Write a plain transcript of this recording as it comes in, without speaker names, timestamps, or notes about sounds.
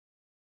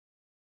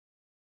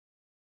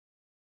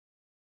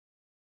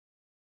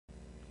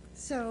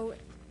So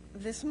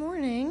this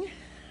morning,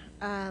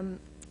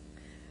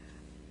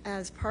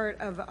 as part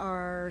of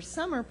our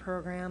summer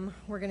program,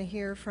 we're going to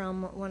hear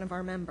from one of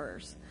our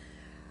members.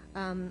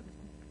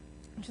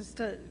 Just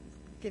to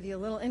give you a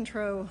little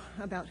intro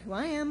about who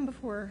I am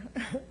before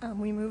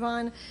we move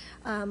on.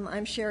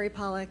 I'm Sherry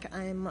Pollack.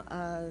 I'm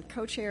a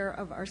co-chair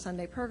of our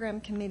Sunday program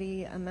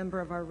committee, a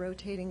member of our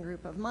rotating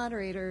group of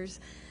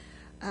moderators,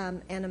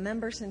 and a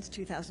member since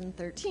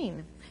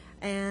 2013.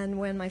 And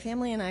when my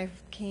family and I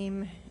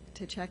came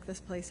to check this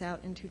place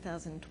out in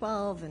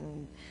 2012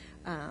 and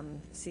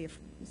see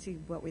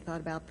what we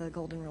thought about the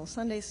Golden Rule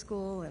Sunday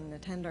School and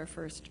attend our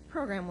first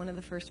program, one of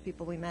the first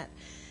people we met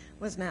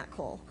was Matt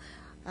Cole.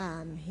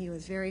 He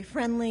was very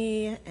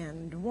friendly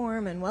and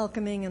warm and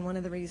welcoming, and one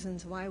of the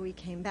reasons why we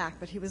came back.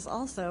 But he was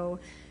also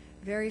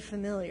very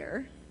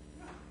familiar.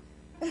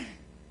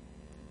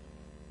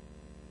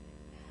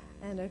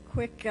 And a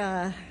quick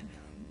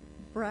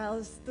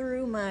browse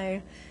through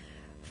my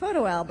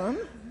photo album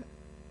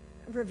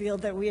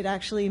revealed that we had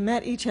actually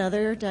met each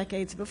other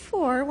decades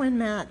before when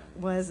Matt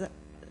was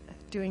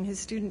doing his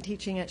student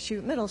teaching at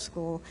Chute Middle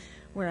School,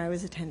 where I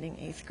was attending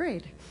 8th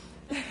grade.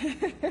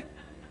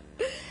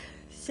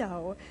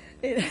 So,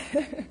 in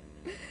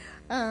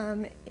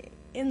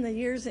the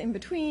years in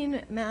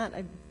between, Matt,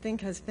 I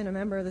think, has been a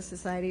member of the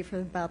Society for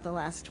about the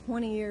last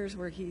 20 years,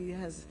 where he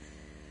has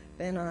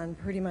been on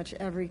pretty much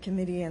every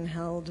committee and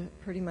held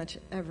pretty much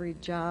every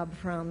job,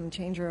 from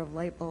changer of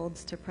light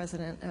bulbs to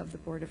president of the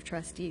Board of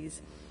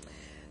Trustees.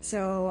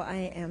 So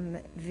I am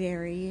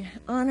very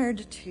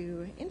honored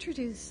to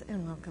introduce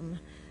and welcome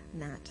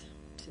Matt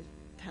to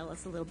tell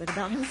us a little bit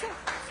about himself.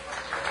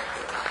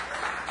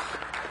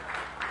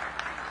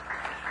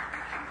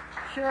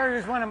 Sherry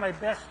is one of my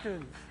best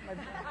students, my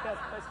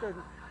best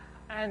student.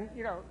 And,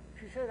 you know,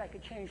 she said I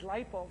could change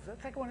light bulbs.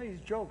 That's like one of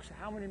these jokes.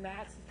 How many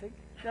Matts?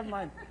 Never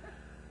mind.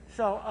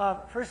 So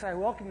first, I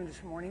welcome you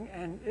this morning,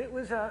 and it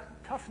was a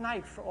tough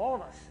night for all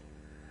of us.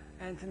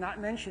 And to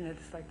not mention it,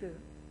 it's like the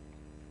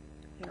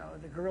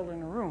girl in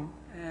the room.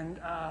 And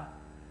I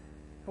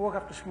woke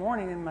up this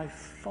morning, and my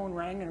phone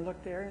rang, and I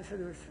looked there, and it said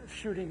there was a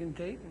shooting in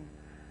Dayton.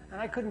 And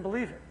I couldn't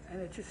believe it.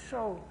 And it's just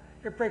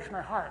it breaks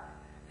my heart.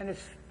 And it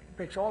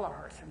breaks all our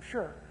hearts, I'm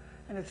sure.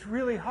 And it's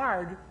really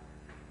hard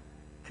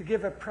to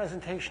give a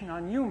presentation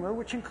on humor,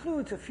 which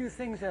includes a few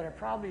things that are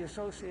probably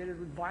associated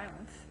with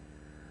violence,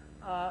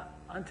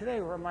 on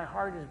today, where my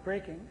heart is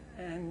breaking.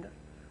 And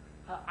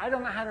I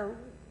don't know how to.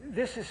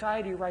 This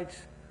society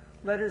writes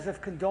letters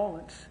of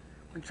condolence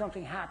when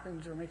something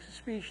happens or makes a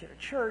speech at a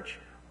church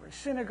or a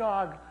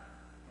synagogue.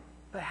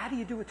 But how do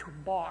you do it to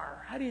a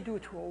bar? How do you do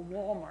it to a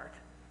Walmart?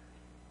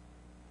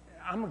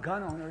 I'm a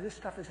gun owner. This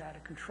stuff is out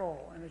of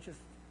control. And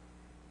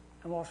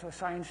I'm also a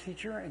science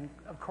teacher, and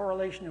a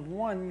correlation of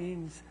 1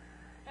 means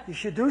you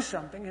should do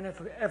something. And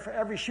if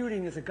every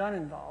shooting is a gun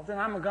involved, and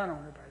I'm a gun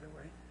owner, by the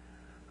way,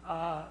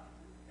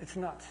 it's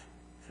nuts.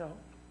 So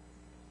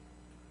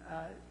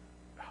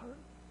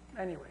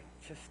anyway,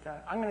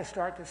 I'm going to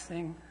start this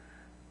thing.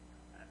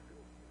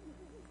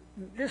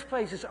 This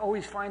place is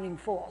always finding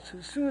faults.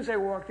 As soon as I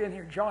walked in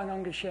here, John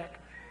Ungashek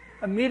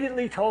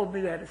immediately told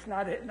me that it's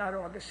not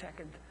August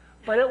 2nd,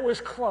 but it was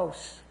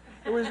close.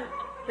 It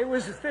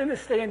was within a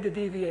standard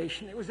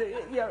deviation. It was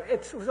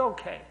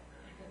okay.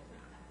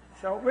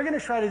 So we're going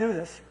to try to do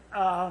this.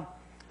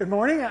 Good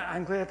morning.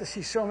 I'm glad to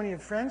see so many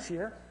friends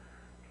here.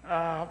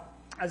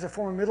 As a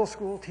former middle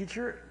school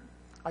teacher,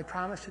 I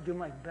promise to do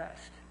my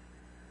best.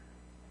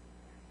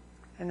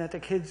 And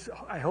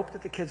I hope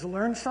that the kids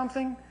learned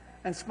something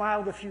and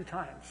smiled a few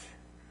times,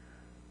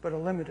 but a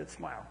limited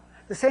smile.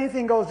 The same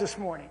thing goes this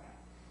morning.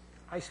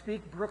 I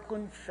speak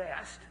Brooklyn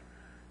fast,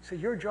 so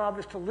your job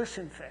is to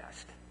listen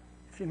fast.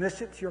 If you miss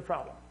it, it's your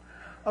problem.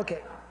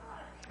 Okay.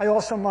 I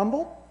also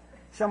mumble,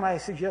 so my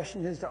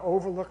suggestion is to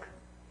overlook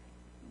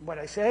what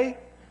I say.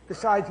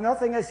 Besides,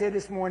 nothing I say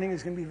this morning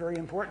is going to be very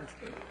important.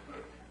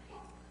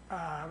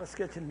 Let's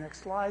get to the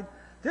next slide.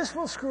 This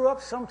will screw up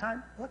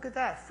sometime. Look at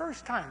that,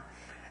 first time.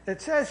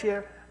 It says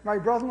here, my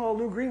brother-in-law,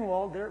 Lou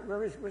Greenwald,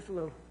 where's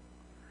Lou?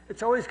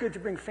 It's always good to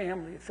bring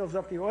family. It fills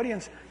up the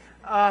audience.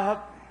 And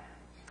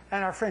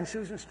our friend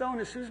Susan Stone.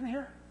 Is Susan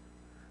here?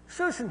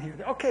 Susan here.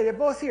 Okay, they're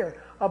both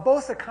here.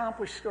 Both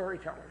accomplished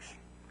storytellers.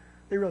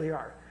 They really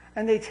are.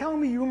 And they tell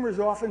me humor is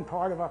often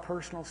part of our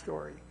personal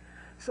story.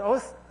 So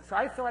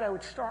I thought I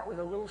would start with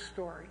a little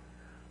story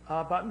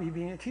about me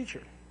being a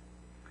teacher.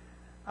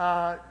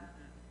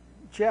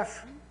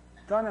 Jeff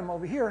Dunham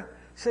over here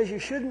says you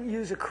shouldn't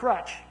use a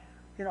crutch,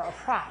 a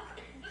prop,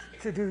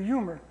 to do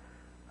humor.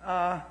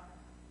 I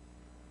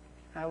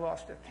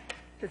lost it.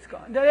 It's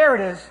gone. There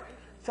it is.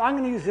 So I'm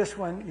going to use this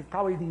one. You've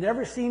probably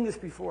never seen this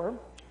before.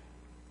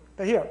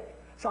 But here.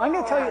 So I'm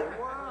going to tell you.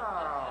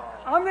 Wow.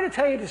 I'm going to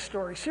tell you this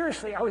story.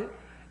 Seriously, I was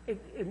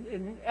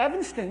in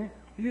Evanston.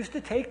 We used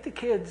to take the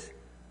kids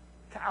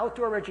to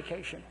outdoor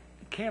education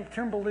at Camp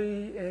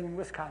Timberley in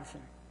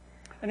Wisconsin.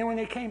 And then when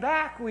they came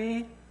back,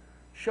 we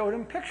showed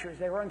them pictures.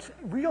 They were on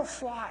real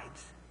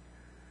slides.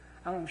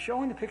 And I'm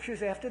showing the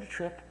pictures after the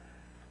trip,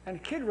 and a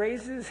kid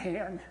raises his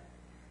hand,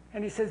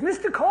 and he says,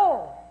 "Mr.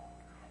 Cole,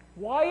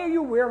 why are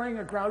you wearing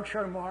a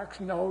Groucho Marx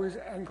nose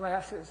and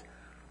glasses?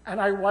 And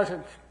I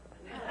wasn't.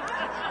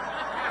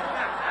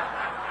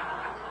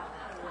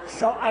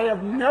 So I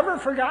have never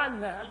forgotten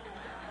that.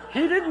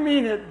 He didn't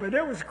mean it, but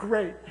it was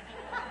great.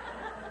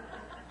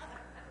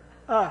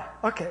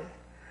 Okay.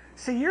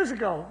 See, years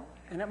ago,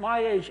 and at my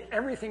age,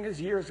 everything is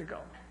years ago,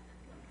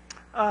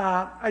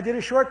 I did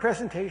a short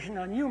presentation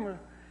on humor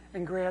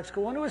in grad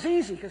school, and it was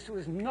easy because there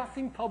was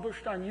nothing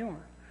published on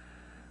humor.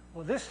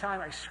 Well, this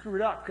time I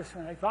screwed up because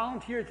when I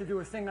volunteered to do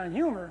a thing on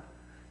humor,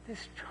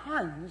 there's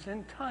tons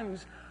and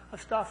tons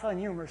of stuff on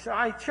humor. So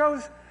I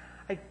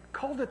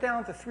culled it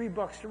down to 3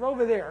 books. They're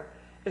over there.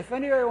 If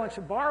anybody wants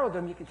to borrow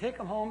them, you can take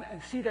them home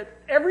and see that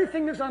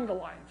everything is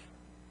underlined,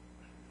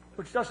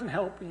 which doesn't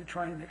help when you're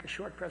trying to make a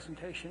short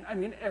presentation. I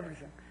mean,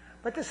 everything.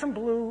 But there's some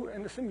blue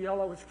and there's some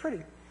yellow. It's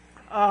pretty.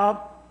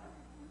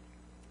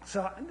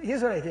 So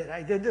here's what I did.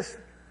 I did this.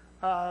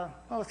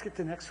 Let's get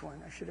to the next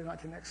one. I should have gone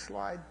to the next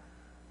slide.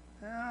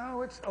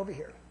 Oh, it's over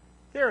here.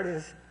 There it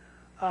is.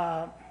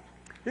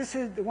 This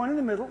is the one in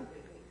the middle.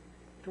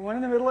 The one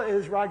in the middle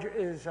is Robert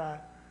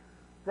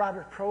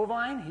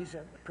Provine. He's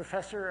a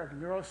professor of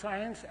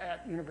neuroscience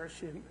at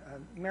University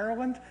of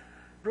Maryland.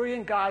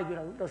 Brilliant guy.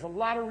 Does a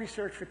lot of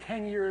research for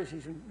 10 years.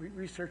 He's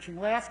researching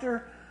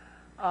laughter.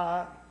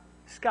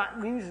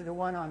 Scott Weems is the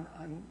one on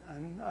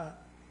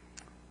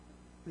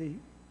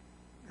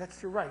that's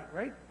the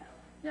right?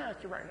 Yeah,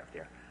 that's the right up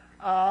there.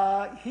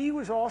 He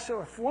was also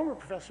a former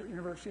professor at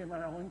University of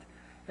Maryland.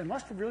 It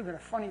must have really been a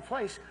funny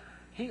place.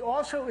 He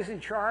also is in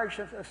charge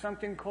of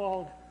something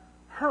called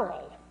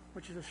HURL,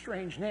 which is a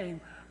strange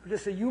name, but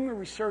it's a humor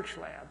research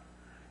lab.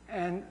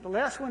 And the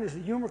last one is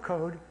the humor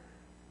code,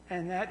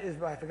 and that is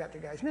by, I forgot the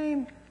guy's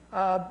name,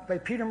 by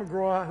Peter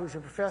McGraw, who's a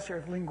professor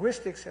of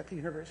linguistics at the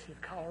University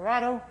of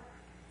Colorado,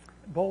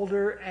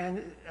 Boulder,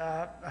 and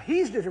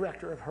he's the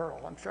director of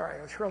HURL. I'm sorry,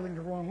 I was hurling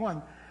the wrong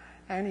one.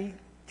 And he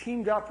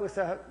teamed up with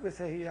a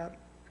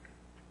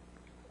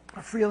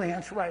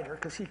freelance writer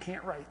because he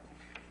can't write.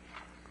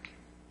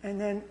 And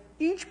then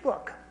each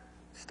book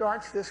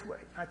starts this way,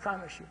 I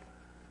promise you.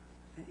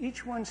 And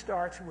each one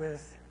starts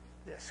with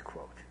this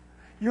quote.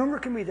 Humor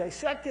can be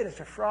dissected as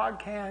a frog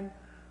can,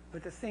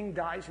 but the thing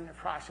dies in the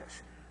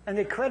process. And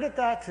they credit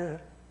that to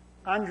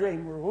Andre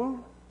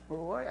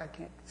Mauroy, I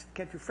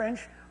can't do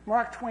French,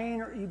 Mark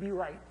Twain, or E.B.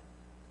 Wright.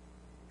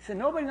 So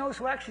nobody knows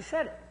who actually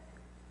said it.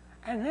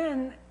 And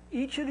then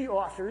each of the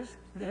authors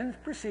then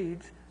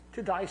proceeds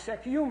to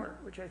dissect humor,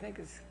 which I think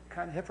is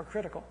kind of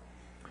hypocritical.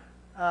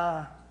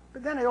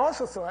 But then I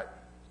also thought it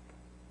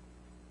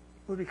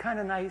would be kind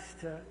of nice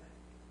to,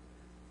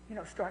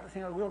 start with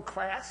a little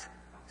class.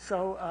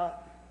 So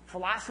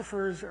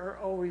philosophers are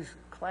always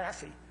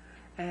classy,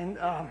 and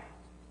well,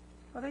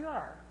 they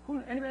are.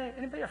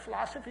 Anybody a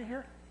philosophy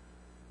here?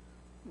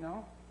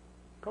 No?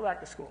 Go back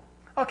to school.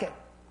 Okay.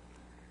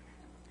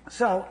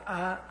 So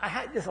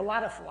there's a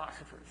lot of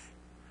philosophers.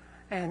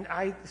 And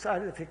I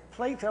decided to pick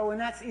Plato,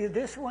 and that's either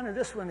this one or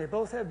this one. They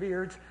both have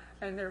beards,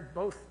 and they're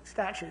both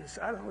statues.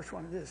 I don't know which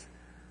one it is.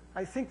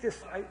 I think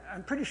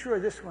I'm pretty sure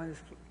this one is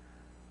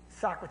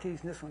Socrates,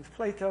 and this one's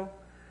Plato.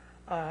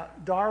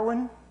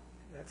 Darwin,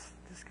 that's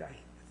this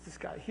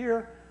guy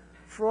here.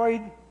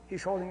 Freud,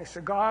 he's holding a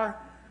cigar.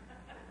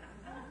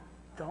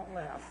 Don't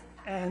laugh.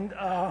 And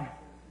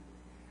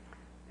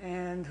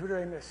who did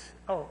I miss?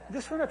 Oh,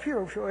 this one up here,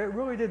 which I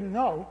really didn't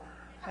know.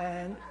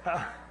 And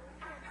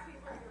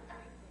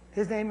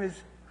his name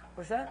is,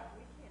 what's that?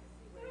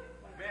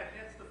 Matt,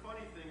 that's the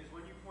funny thing is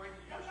when you point to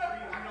your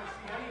screen, we don't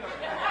see any of it.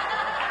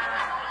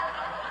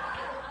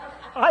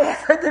 I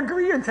have a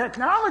degree in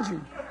technology.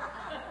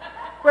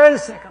 Wait a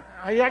second.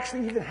 I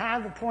actually even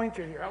have a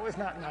pointer here. That was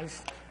not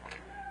nice.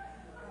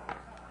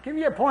 Give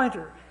me a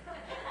pointer.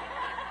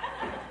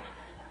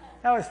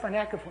 That was fun.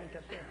 I could point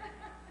up there.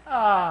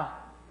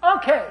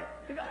 Okay.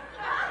 The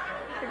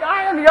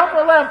guy on the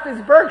upper left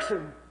is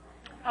Bergson.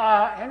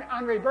 And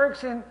Andre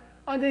Bergson.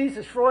 Underneath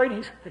is Freud.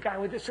 He's the guy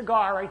with the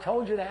cigar. I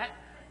told you that.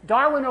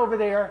 Darwin over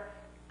there.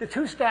 The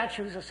 2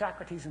 statues of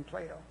Socrates and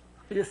Plato.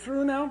 Are you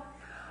through now?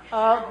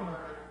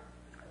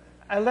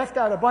 I left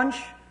out a bunch.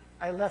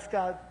 I left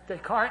out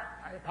Descartes.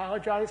 I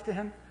apologize to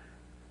him.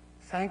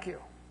 Thank you.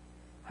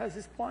 Has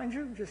this blind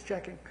you? Just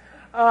checking.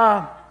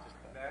 Matt,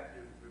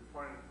 you're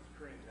pointing at the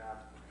screen now.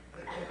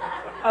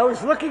 I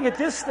was looking at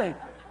this thing.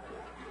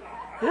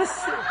 This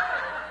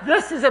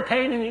is a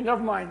pain in the,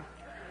 never mind.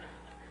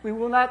 We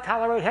will not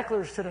tolerate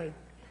hecklers today.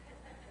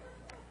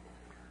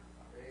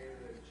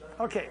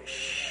 Okay,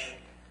 shh.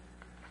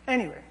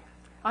 Anyway,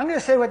 I'm going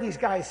to say what these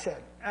guys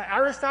said.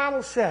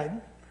 Aristotle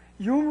said,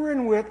 humor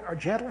and wit are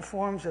gentle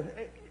forms of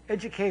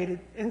educated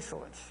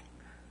insolence.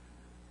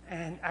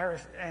 And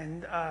that's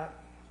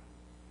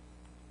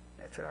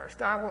what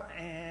Aristotle,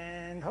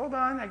 and hold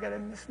on, I got to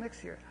mix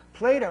here.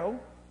 Plato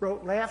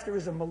wrote laughter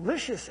is a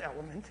malicious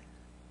element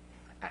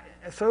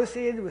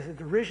associated with the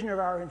derision of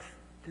our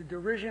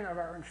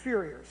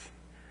inferiors.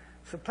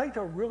 So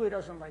Plato really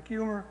doesn't like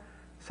humor.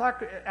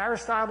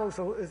 Aristotle is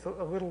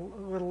a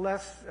little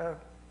less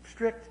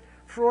strict.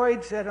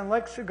 Freud said,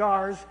 unlike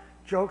cigars,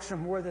 jokes are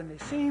more than they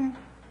seem.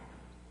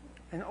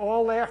 and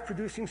all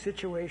laugh-producing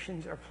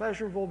situations are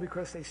pleasurable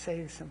because they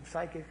save some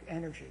psychic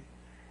energy.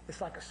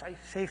 It's like a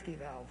safety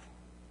valve.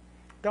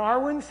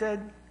 Darwin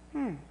said,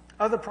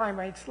 other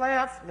primates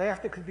laugh.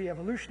 Laughter could be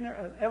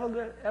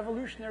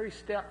evolutionary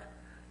step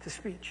to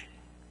speech.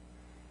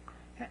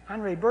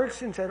 Andre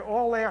Bergson said,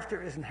 all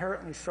laughter is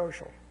inherently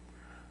social.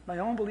 My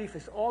own belief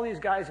is all these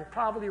guys are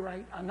probably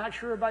right. I'm not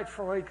sure about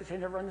Freud because I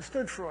never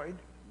understood Freud,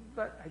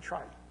 but I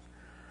tried.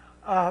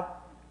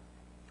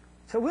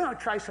 So we're going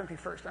to try something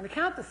first. On the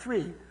count of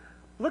 3,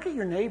 look at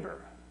your neighbor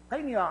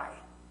right in the eye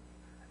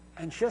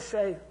and just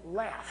say,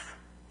 laugh.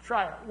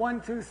 Try it.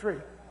 1, 2, 3.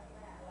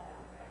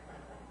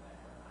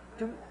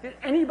 Did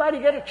anybody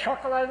get a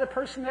chuckle out of the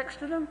person next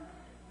to them?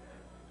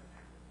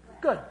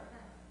 Good.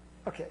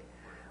 Okay.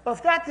 Well,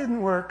 if that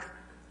didn't work,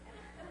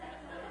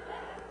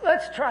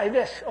 let's try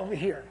this over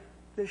here.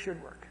 This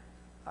should work,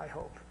 I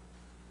hope.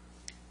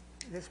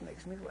 This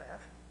makes me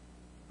laugh.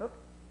 Oh,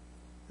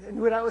 I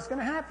knew that was going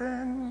to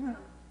happen.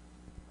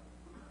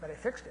 But I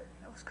fixed it.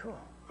 That was cool.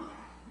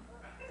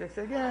 Fix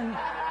it again.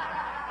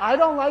 I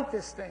don't like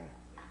this thing.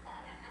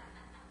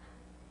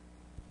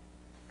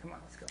 Come on,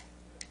 let's go.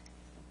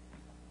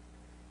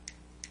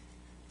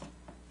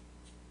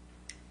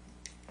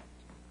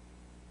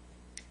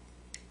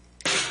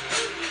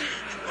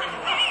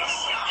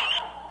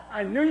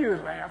 I knew you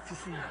would laugh. You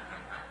see,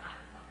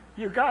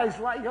 you guys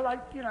you're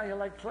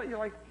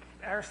like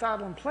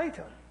Aristotle and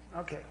Plato.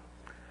 Okay,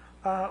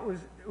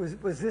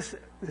 was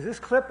this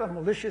clip a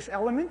malicious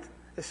element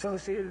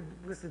associated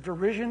with the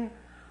derision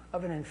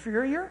of an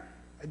inferior,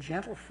 a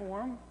gentle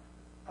form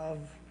of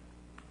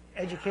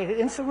educated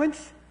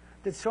insolence?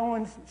 Did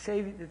someone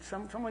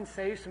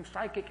save some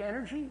psychic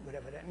energy,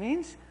 whatever that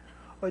means,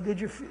 or did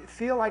you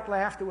feel like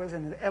laughter was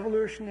an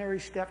evolutionary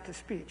step to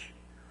speech?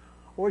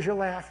 Or is your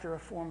laughter a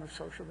form of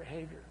social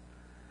behavior?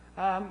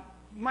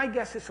 My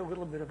guess is a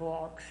little bit of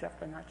all,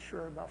 except I'm not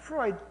sure about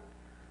Freud.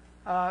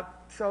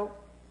 So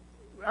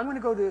I'm going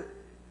to go to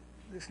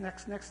this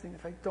next thing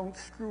if I don't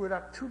screw it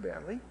up too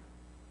badly.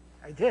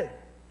 I did.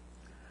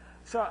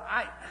 So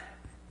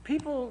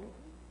people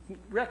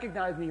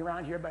recognize me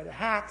around here by the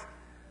hat,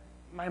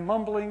 my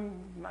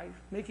mumbling, my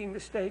making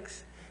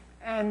mistakes,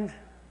 and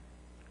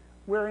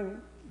wearing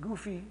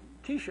goofy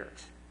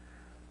T-shirts.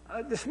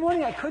 This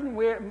morning I couldn't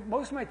wear,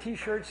 most of my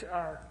T-shirts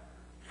are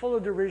full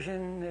of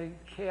derision. They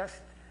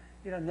cast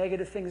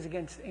negative things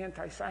against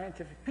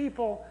anti-scientific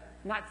people,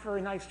 not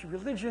very nice to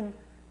religion.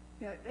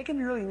 They can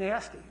be really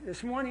nasty.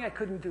 This morning I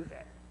couldn't do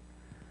that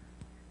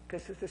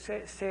because it's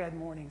a sad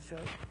morning. So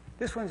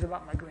this one's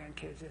about my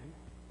grandkids, and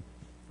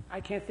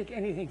I can't think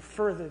anything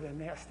further than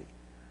nasty.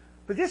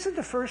 But this is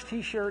the first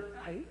T-shirt.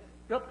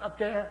 Up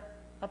there,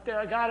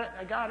 I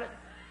got it.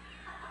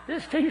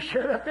 This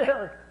T-shirt up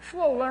there,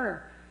 slow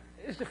learner,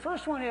 is the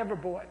first one I ever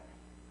bought.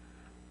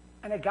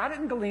 And I got it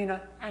in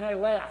Galena, and I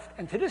laughed.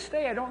 And to this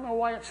day, I don't know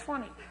why it's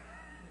funny.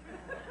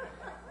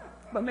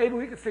 But maybe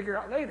we could figure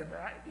out later.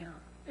 But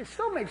it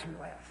still makes me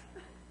laugh.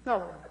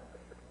 Another one.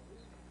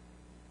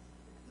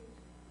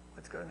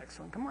 Let's go to the next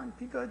one. Come on,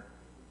 be good.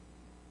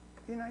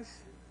 Be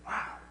nice.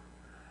 Wow.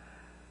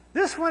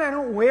 This one I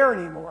don't wear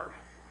anymore.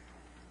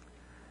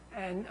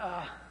 And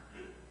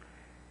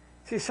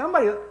see,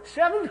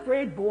 7th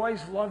grade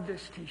boys love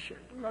this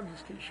T-shirt.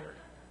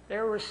 They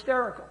were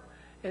hysterical.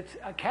 It's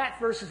a cat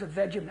versus a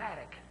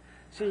Vegematic.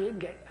 So you can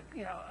get,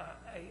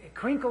 a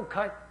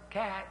crinkle-cut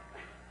cat.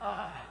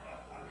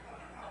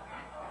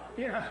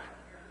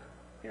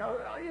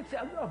 It's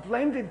a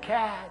blended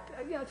cat.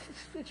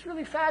 It's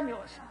really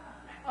fabulous.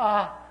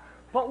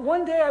 But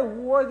one day I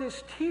wore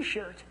this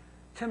T-shirt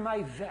to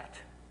my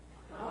vet.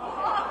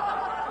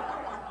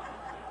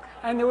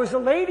 And there was a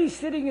lady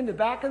sitting in the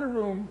back of the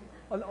room,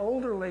 an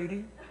older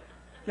lady,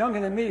 younger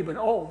than me, but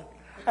old.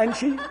 And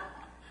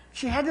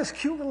she had this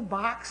cute little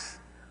box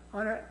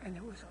on her, and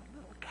there was a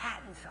little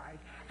cat inside.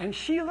 And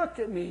she looked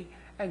at me,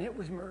 and it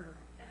was murder.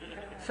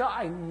 So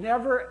I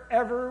never,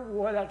 ever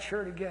wore that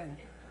shirt again.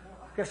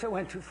 Guess it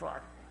went too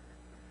far.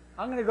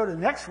 I'm going to go to the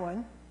next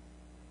one.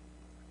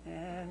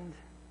 And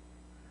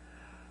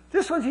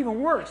this one's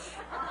even worse.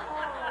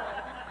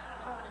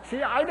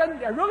 See, I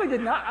really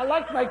did not. I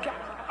liked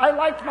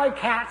my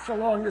cats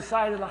along the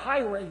side of the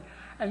highway,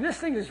 and this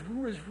thing was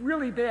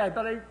really bad.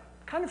 But I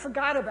kind of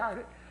forgot about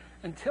it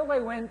until I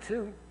went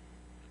to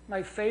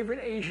my favorite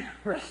Asian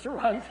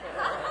restaurant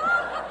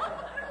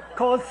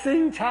called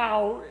Sing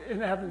Tao in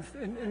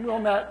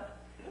Wilmette.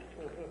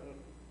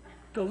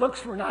 The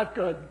looks were not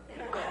good.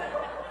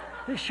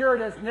 This shirt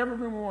has never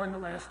been worn in the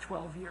last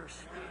 12 years.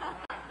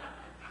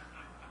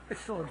 It's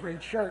still a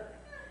great shirt.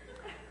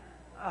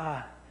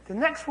 The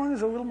next one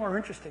is a little more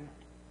interesting.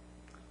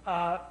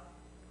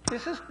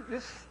 This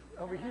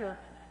over here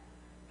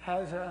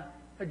has a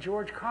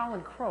George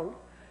Carlin quote.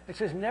 It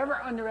says, "Never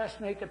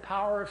underestimate the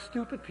power of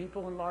stupid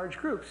people in large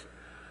groups."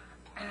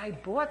 And I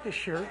bought this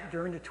shirt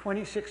during the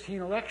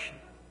 2016 election.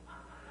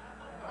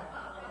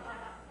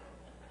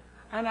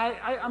 And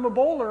I'm a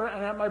bowler,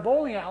 and at my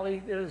bowling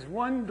alley, there's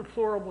one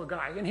deplorable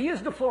guy. And he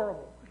is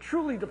deplorable,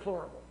 truly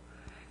deplorable.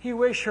 He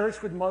wears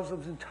shirts with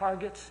Muslims and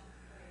targets.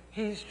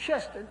 He's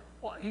just an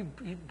he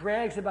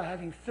brags about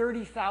having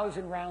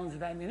 30,000 rounds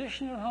of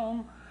ammunition at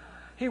home.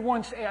 He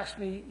once asked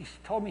me, he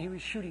told me he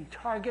was shooting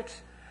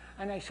targets,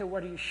 and I said,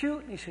 what do you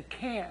shoot? And he said,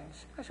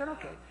 cans. I said,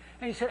 okay.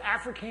 And he said,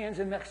 Africans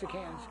and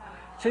Mexicans.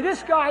 So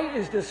this guy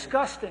is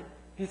disgusting.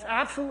 He's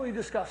absolutely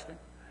disgusting.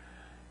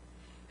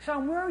 So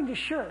I'm wearing the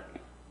shirt.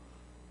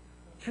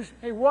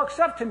 He walks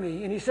up to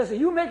me and he says, are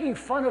you making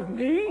fun of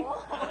me?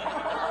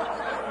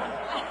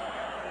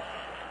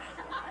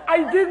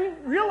 I didn't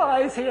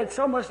realize he had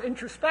so much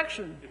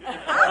introspection.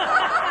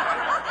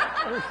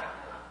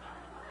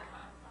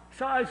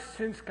 So I've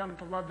since come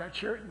to love that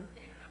shirt. And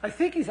I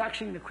think he's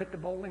actually going to quit the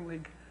bowling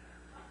league.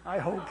 I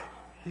hope.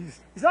 He's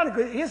not a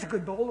good, he is a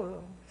good bowler,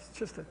 though. He's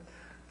just a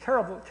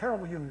terrible,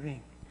 terrible human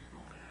being.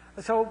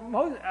 So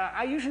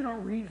I usually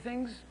don't read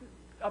things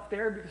up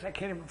there because I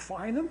can't even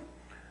find them.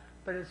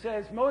 But it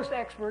says, most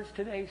experts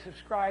today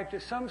subscribe to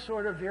some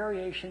sort of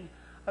variation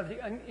of the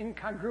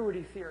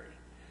incongruity theory.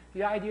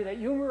 The idea that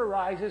humor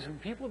arises when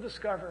people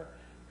discover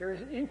there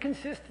is an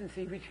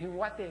inconsistency between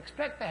what they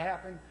expect to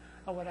happen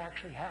and what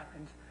actually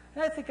happens.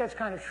 And I think that's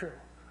kind of true.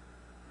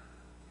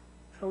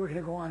 So we're going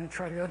to go on and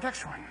try to go to the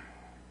next one.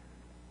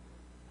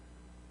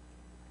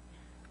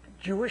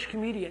 Jewish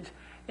comedians.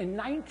 In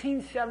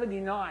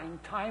 1979,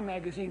 Time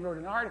magazine wrote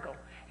an article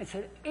and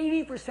said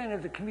 80%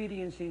 of the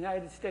comedians in the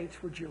United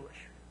States were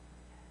Jewish.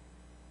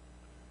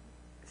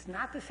 It's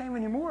not the same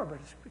anymore, but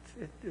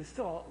it's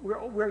still, we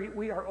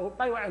are,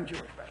 by the way, I'm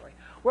Jewish, by the way.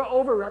 We're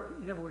over,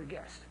 you never would have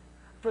guessed.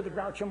 For the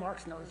Groucho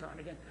Marx nose on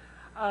again.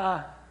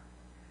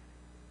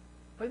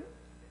 But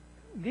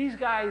these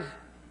guys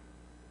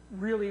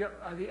really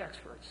are the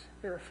experts.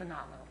 They're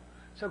phenomenal.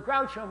 So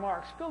Groucho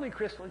Marx, Billy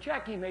Crystal,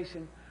 Jackie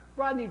Mason,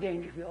 Rodney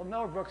Dangerfield,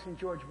 Mel Brooks, and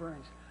George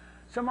Burns.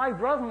 So my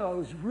brother-in-law,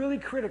 who's really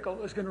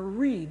critical, is going to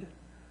read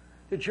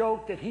the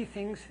joke that he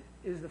thinks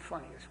is the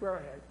funniest.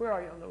 Where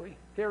are you, Louis?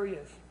 There he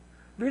is.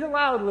 Read it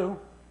loud, Lou.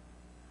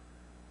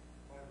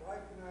 My wife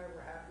and I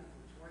were happy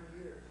for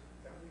 20 years.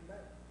 Then we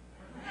met.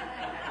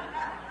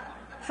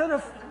 So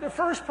the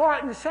first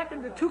part and the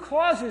second, the two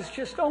clauses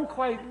just don't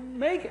quite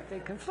make it. They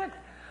conflict.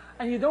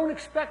 And you don't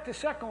expect the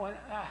second one.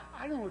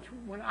 I don't know which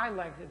one I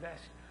like the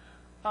best.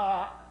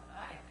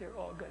 They're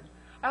all good.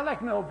 I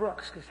like Mel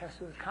Brooks because it has to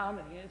do with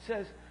comedy. And it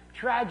says,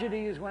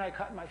 tragedy is when I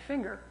cut my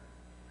finger.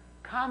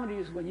 Comedy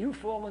is when you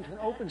fall into an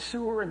open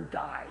sewer and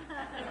die.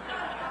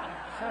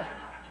 So,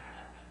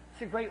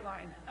 it's a great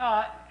line.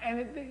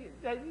 And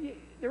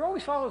they're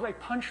always followed by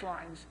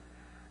punchlines.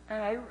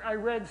 And I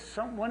read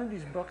one of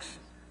these books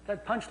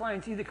that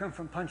punchlines either come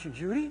from Punch and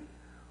Judy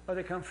or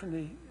they come from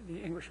the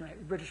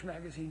British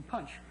magazine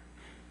Punch.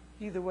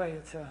 Either way,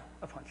 it's a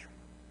punch.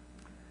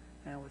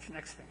 Now, what's the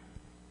next thing?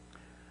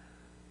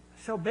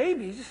 So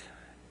babies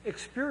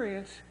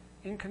experience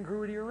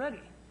incongruity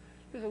already.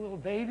 There's a little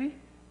baby.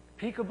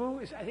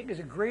 Peekaboo, I think, is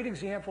a great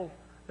example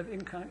of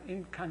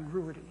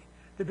incongruity.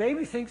 The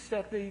baby thinks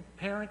that the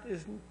parent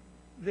is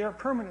there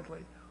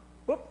permanently.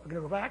 Whoop, we're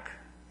going to go back.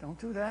 Don't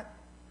do that.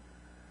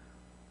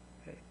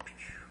 Okay,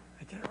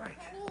 I did it right.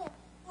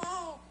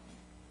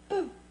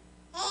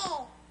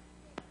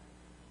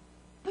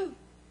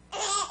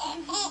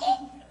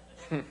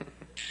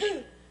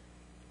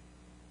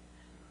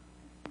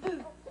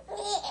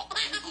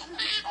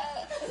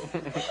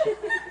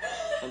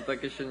 On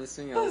tak ještě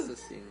nesměl se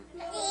s tím.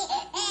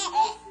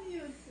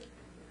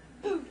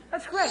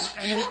 That's great.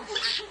 And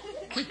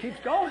it keeps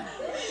going.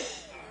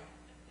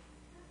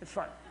 It's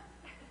fun.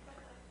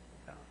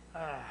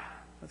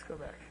 Let's go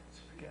back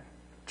again.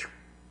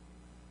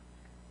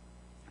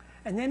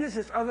 And then there's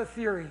this other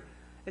theory.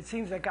 It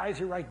seems that guys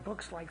who write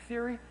books like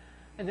theory,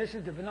 and this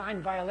is the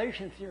benign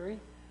violation theory.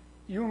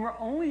 Humor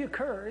only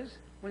occurs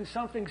when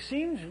something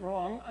seems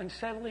wrong,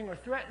 unsettling, or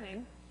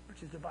threatening,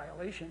 which is the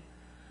violation,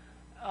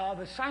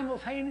 but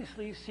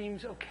simultaneously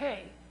seems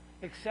okay,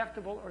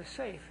 acceptable, or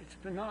safe. It's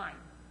benign.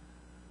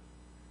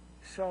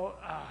 So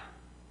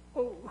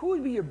who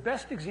would be your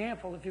best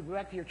example if you go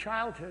back to your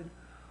childhood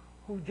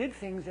who did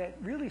things that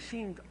really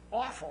seemed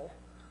awful,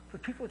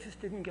 but people just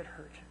didn't get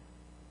hurt?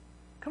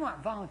 Come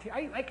on, volunteer.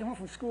 I came home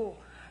from school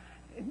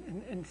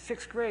in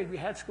 6th grade. We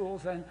had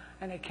schools, and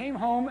I came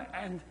home,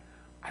 and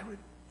I would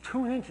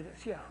tune into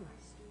this. Yeah.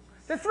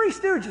 The Three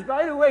Stooges.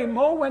 By the way,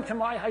 Mo went to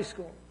my high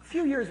school a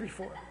few years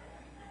before.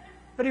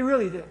 But he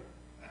really did.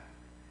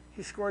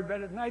 He scored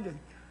better than I did.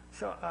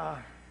 So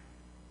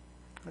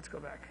let's go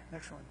back.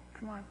 Next one.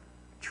 Come on.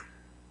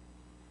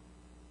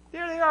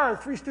 There they are,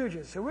 Three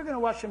Stooges. So we're going to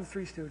watch them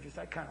Three Stooges.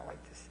 I kind of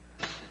like this.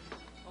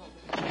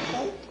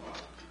 Oh.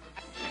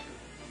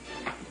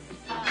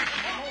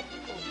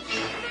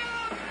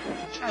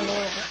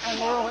 And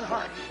Laurel and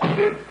Hardy.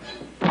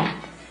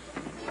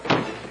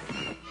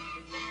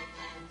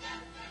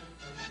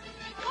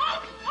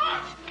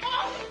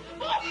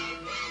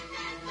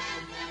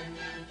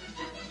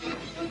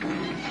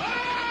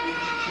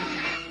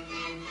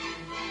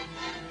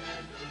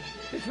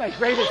 It's my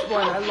greatest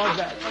one. I love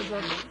that. I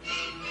love it.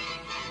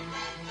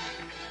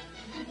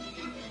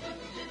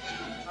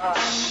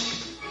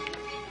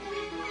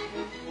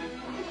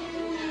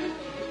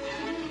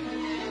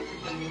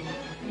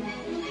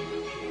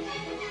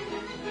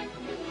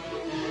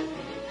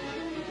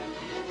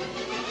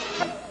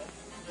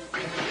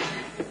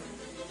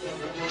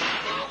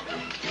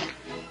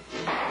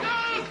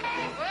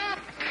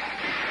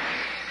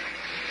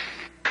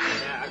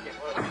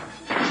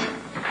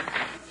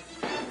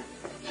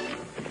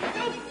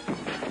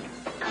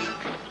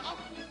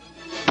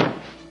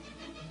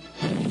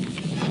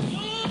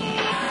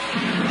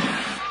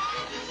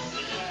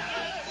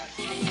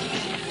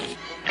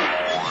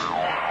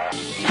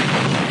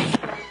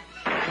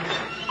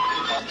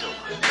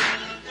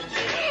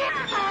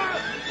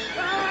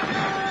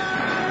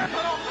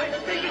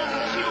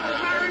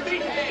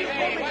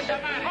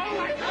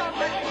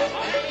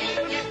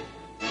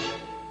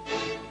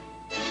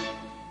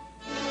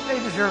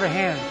 deserve a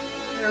hand.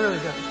 They really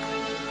do.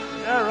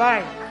 All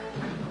right.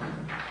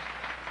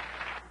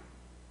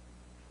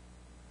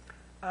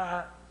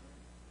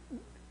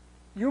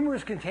 Humor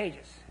is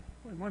contagious.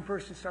 When one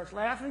person starts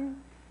laughing,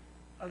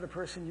 other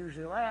person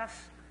usually laughs.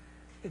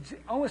 It's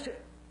almost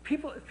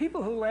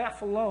people who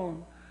laugh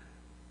alone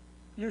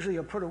usually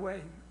are put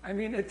away. I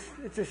mean, it's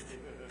just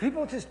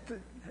people they're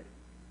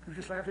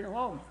just laughing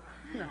alone.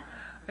 You know,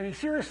 I mean,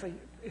 seriously,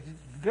 it's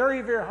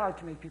very, very hard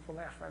to make people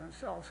laugh by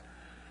themselves.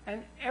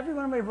 And every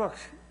one of my books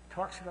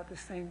talks about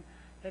this thing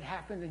that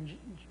happened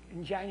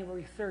in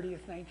January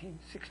 30th,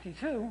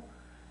 1962,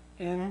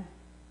 in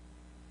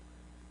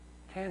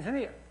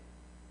Tanzania.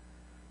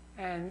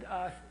 And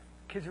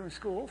kids were in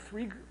school,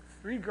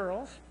 three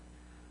girls,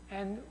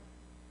 and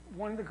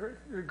one of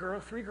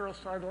the three girls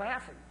started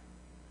laughing.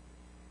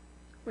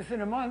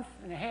 Within a month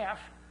and a half,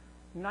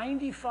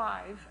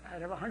 95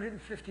 out of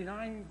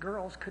 159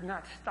 girls could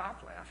not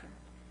stop laughing.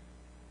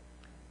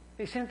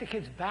 They sent the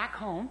kids back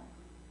home.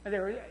 And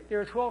they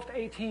were 12 to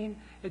 18.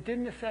 It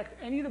didn't affect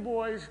any of the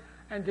boys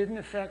and didn't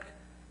affect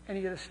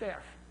any of the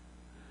staff.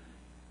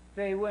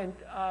 They went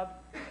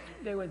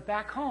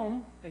back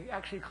home.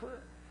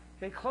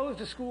 They closed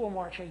the school on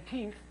March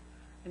 18th,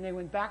 and they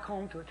went back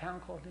home to a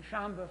town called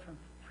Nshamba. If I'm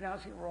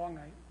pronouncing it wrong,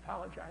 I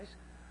apologize.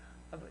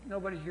 But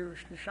nobody here is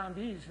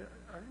Nshambese.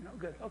 No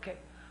good. Okay.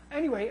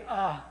 Anyway,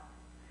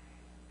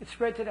 it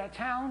spread to that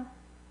town,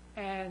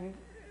 and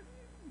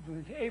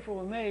in April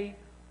and May,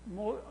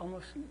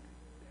 almost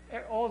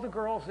all the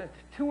girls, that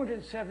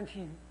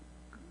 217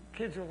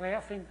 kids were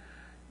laughing.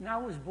 Now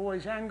it was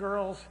boys and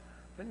girls,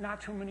 but not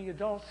too many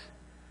adults.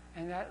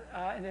 And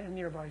then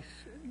nearby,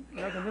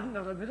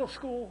 another middle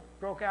school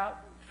broke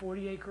out.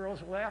 48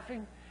 girls were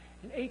laughing.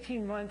 In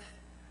 18 months,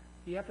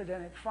 the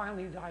epidemic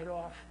finally died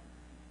off.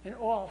 In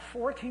all,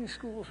 14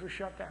 schools were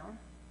shut down,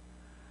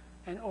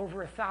 and over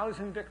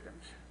 1,000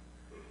 victims.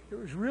 It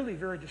was really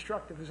very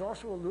destructive. There was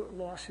also a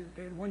lawsuit.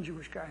 They had one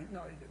Jewish guy.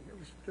 No, they didn't.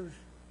 There was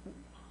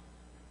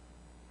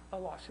a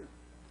lawsuit.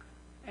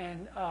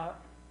 And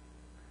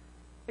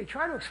they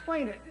tried to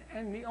explain it,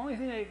 and the only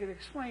thing they could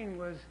explain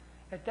was,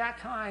 at that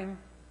time,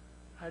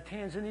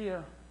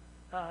 Tanzania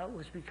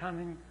was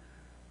becoming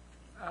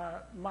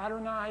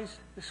modernized.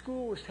 The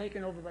school was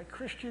taken over by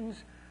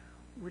Christians,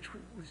 which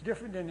was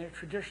different than their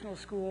traditional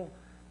school,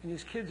 and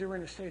these kids are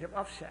in a state of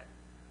upset.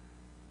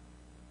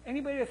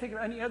 Anybody think of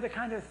any other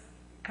kind of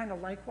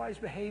likewise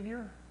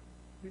behavior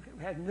we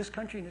had in this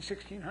country in the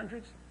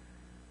 1600s?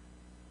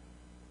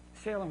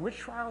 Salem witch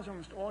trials,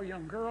 almost all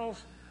young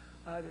girls.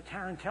 The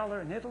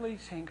Tarantella in Italy,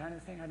 same kind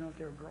of thing. I don't know if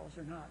they were girls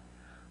or not.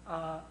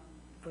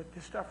 But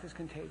this stuff is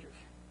contagious.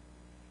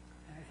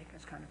 And I think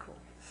that's kind of cool.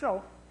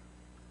 So,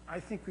 I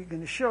think we're going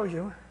to show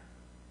you.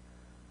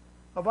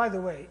 Oh, by the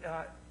way,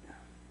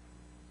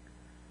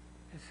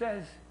 it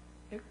says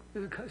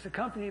it's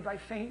accompanied by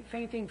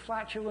fainting,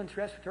 flatulence,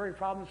 respiratory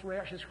problems,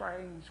 rashes,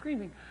 crying, and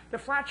screaming. The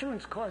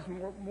flatulence caused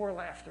more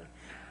laughter.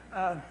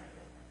 But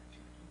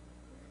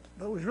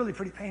it was really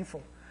pretty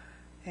painful.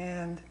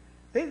 And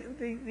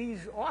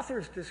these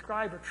authors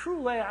describe a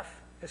true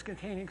laugh as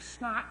containing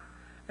snot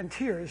and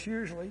tears,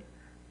 usually.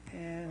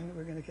 And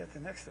we're going to get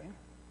the next thing.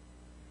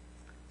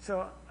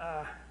 So,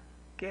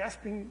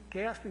 gasping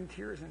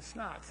tears and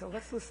snot. So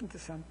let's listen to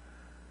some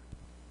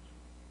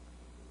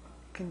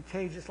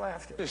contagious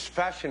laughter. This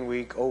Fashion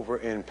Week over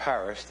in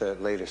Paris, the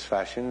latest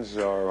fashions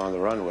are on the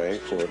runway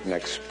for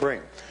next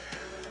spring.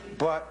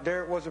 But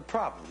there was a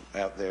problem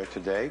out there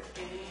today.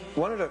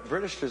 One of the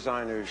British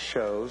designers'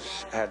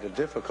 shows had a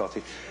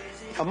difficulty.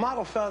 A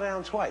model fell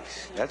down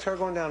twice. That's her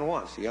going down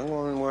once. The young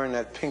woman wearing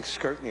that pink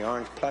skirt and the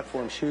orange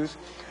platform shoes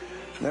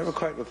never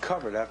quite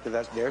recovered after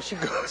that. There she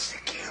goes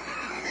again.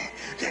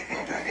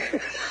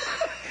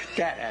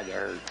 That had to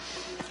hurt.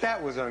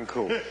 That was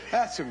uncool.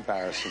 That's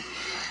embarrassing.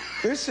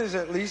 This is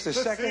at least the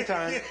second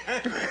time.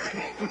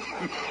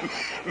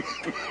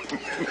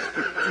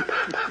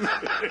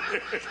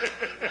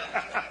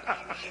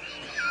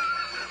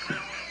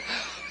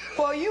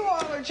 Well, you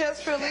all are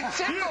just really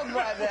tickled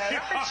by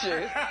that, aren't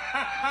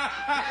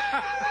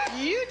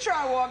you? You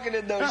try walking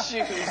in those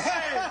shoes.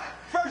 Hey,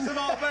 first of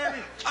all,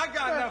 baby, I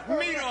got enough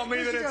meat on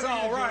me that it's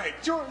all right.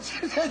 George.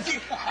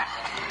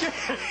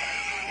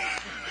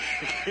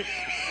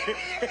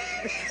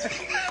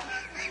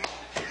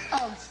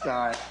 I'm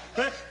sorry.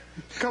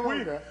 Come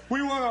on, girl.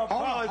 We want to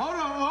apologize. Hold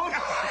on.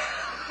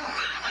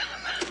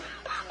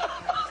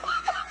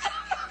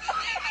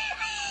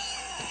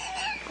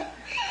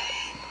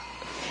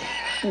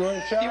 You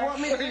want to try? You want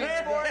me to do it?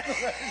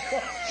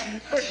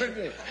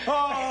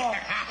 Oh,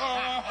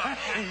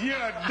 you're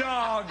a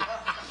dog.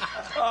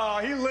 Oh,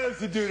 he lives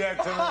to do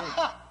that to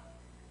me.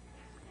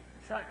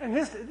 So, and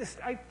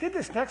I did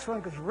this next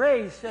one because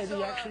Ray said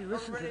he actually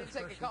listened to this Ready to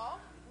take person. a call?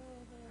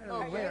 I don't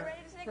know Are you where.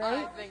 ready to take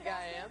Right? off? I think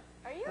I am.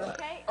 Are you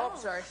okay? Oh,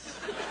 sorry.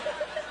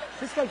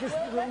 This guy just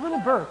a little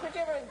burp. Put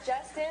you over with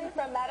Justin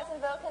from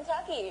Madisonville,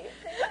 Kentucky.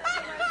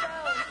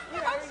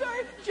 I'm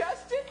sorry,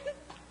 Justin?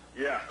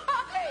 Yeah.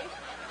 Hi.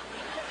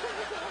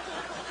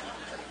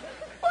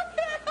 What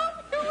can I help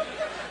you with?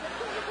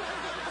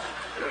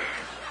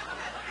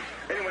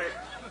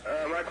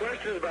 My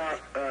question is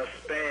about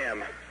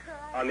spam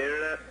on the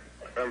internet,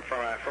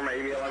 from my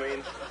email, I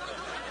mean.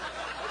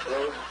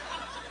 Hello?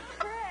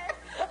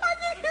 I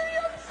didn't hear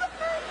you. I'm sorry.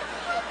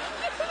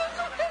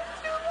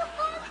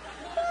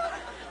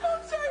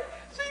 I'm sorry.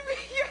 So you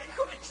had a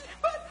question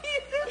about the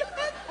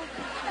internet?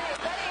 Hey,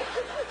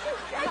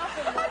 buddy.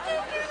 I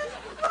didn't hear this.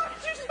 Why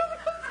did you tell me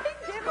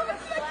to give him a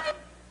second?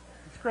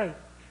 It's great.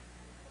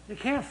 You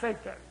can't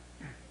fake that.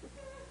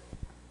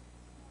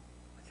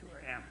 Let's see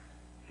where I am.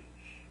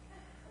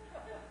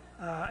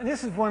 And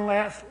this is one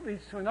last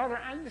leads to another.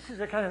 And this is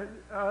a kind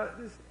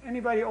of,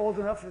 anybody old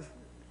enough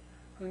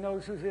who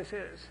knows who this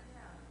is?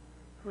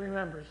 Who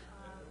remembers?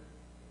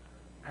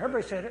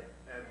 Everybody said it.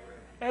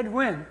 Ed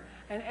Wynn.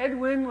 And Ed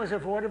Wynn was a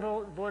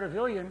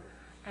vaudevillian,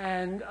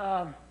 and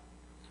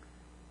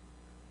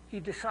he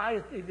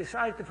decided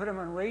to put him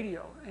on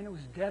radio, and it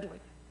was deadly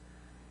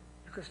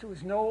because there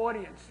was no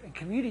audience, and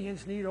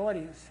comedians need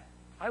audience.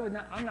 I'm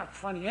not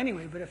funny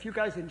anyway, but if you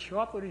guys didn't show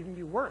up, it would even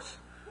be worse.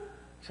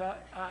 So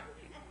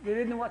they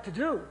didn't know what to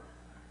do.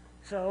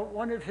 So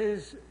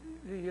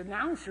the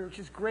announcer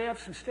just grabbed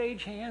some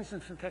stage hands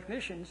and some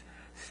technicians,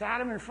 sat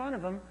them in front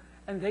of him,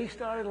 and they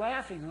started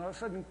laughing. And all of a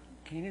sudden,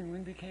 Keenan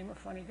Wynn became a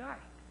funny guy.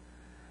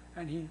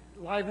 And he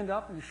livened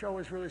up, and the show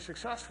was really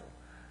successful.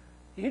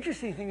 The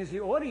interesting thing is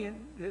the audience,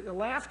 the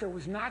laughter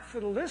was not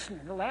for the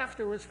listener. The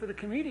laughter was for the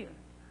comedian,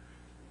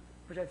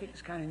 which I think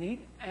is kind of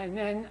neat. And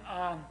then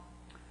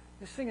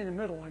this thing in the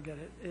middle, I get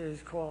it,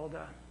 is called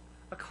a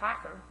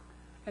clacker.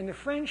 And the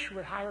French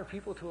would hire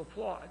people to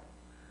applaud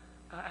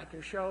at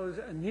their shows.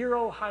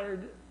 Nero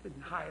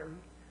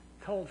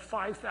told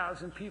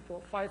 5,000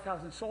 people,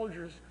 5,000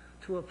 soldiers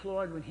to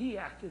applaud when he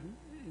acted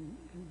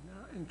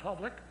in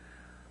public.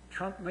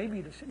 Trump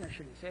maybe, should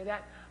he say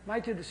that?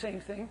 Might do the same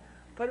thing.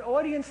 But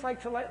audience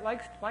like to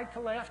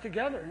laugh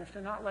together, and if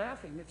they're not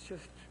laughing, it's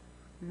just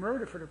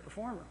murder for the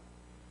performer.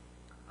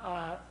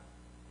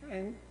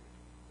 And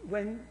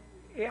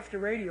after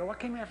radio, what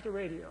came after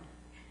radio?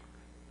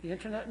 The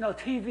internet? No,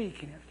 TV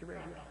came after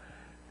radio.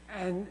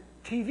 And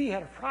TV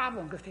had a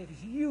problem because they had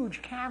these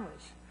huge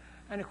cameras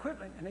and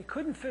equipment, and they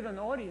couldn't fit an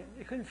audience.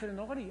 They couldn't fit an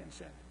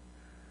audience in,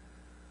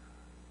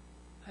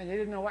 and they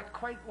didn't know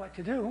quite what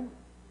to do.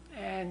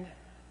 And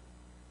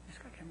this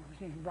guy, I can't remember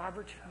his name.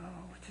 Robert.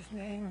 Oh, what's his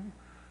name?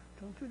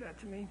 Don't do that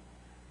to me.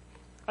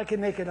 I can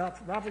make it up.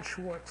 Robert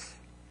Schwartz.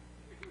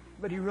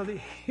 But he really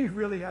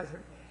has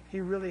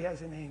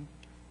a name.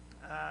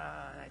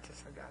 I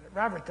just forgot it.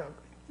 Robert Douglas.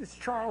 It's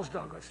Charles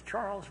Douglas.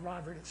 Charles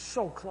Robert. It's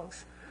so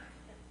close.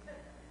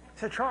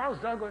 So Charles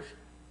Douglas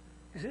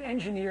is an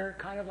engineer,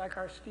 kind of like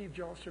our Steve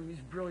Jolstrom. He's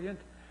brilliant,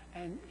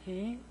 and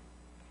he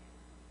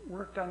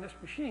worked on this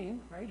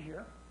machine right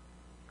here.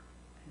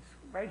 It's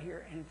right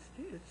here, and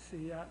it's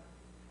the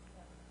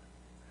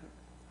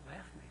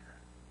Laugh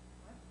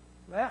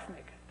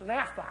Maker, the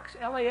Laugh Box,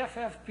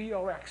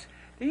 Laffbox.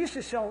 They used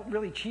to sell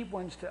really cheap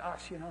ones to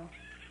us, you know.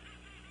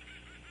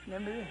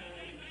 Remember?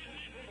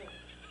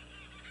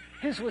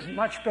 His was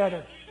much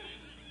better.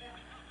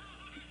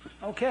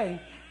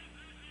 Okay.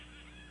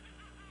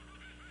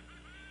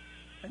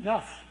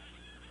 Enough.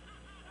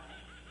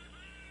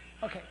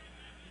 Okay.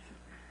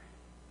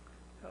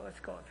 So let's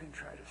go up and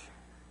try this.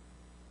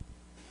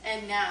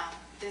 And now,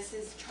 this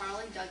is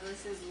Charlie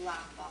Douglas's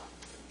Laugh Box.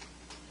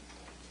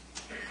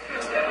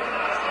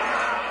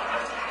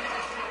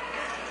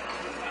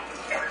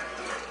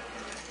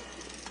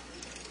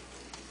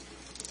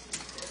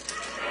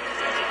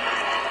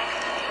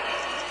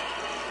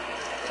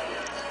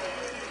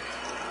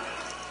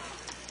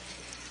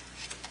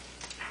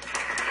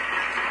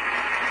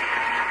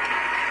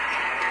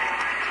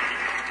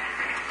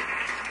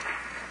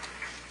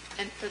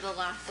 And for the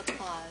last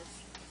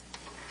applause.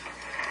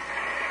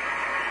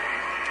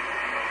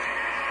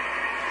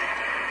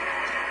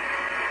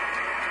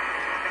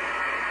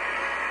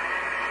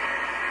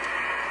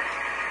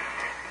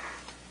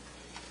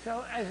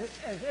 So as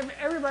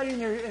everybody in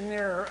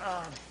their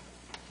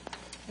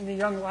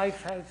young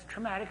life has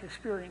traumatic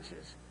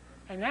experiences,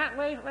 and that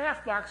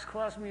laugh box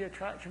caused me a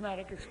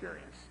traumatic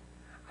experience.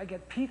 I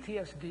get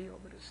PTSD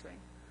over this thing.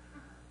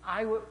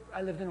 I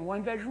lived in a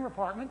one-bedroom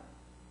apartment,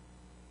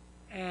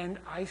 and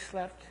I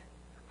slept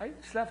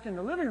in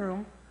the living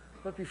room,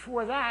 but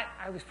before that,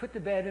 I was put to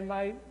bed in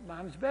my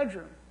mom's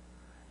bedroom.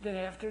 Then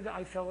after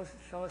I fell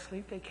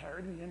asleep, they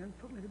carried me in and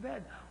put me to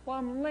bed. Well,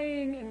 I'm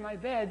laying in my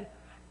bed,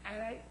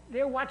 and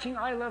they're watching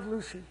I Love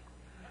Lucy.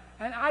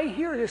 And I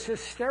hear this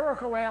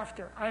hysterical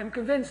laughter. I am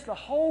convinced the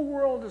whole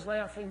world is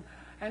laughing,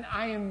 and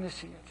I am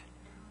missing it.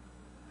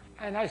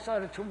 And I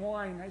started to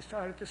whine. I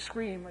started to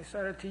scream. I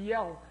started to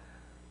yell.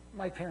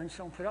 My parents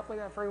don't put up with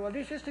that very well.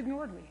 They just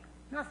ignored me.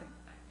 Nothing.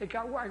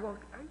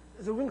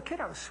 As a little kid,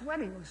 I was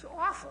sweating. It was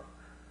awful.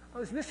 I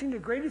was missing the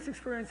greatest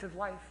experience of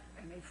life.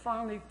 And they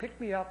finally picked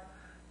me up,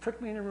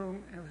 took me in a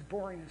room, and it was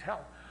boring as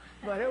hell.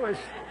 But it was...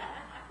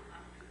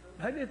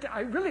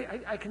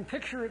 I can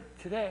picture it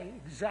today,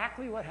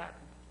 exactly what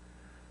happened.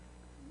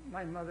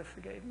 My mother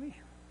forgave me.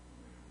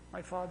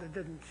 My father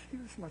didn't. He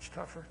was much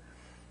tougher.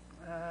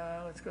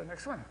 Let's go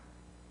next one.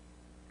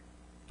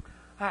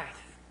 All right.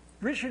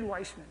 Richard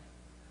Weissman.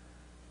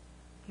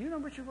 Do you know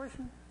Richard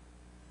Weissman?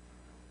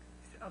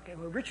 Okay,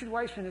 well, Richard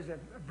Weissman is a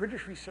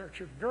British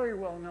researcher, very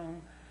well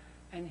known,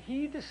 and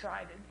he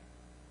decided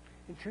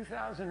in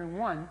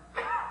 2001,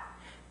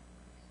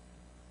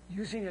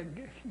 using a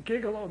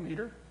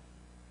gigalometer,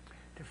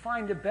 to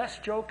find the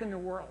best joke in the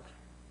world.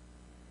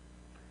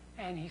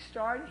 And he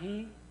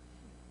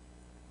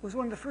was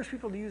one of the first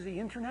people to use the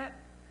internet,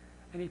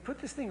 and he put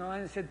this thing on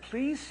and said,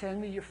 please send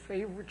me your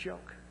favorite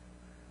joke.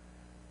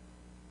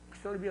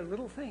 So it'd be a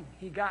little thing.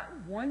 He got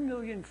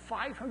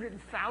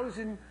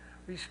 1,500,000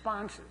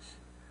 responses.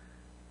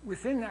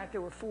 Within that,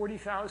 there were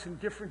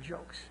 40,000 different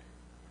jokes.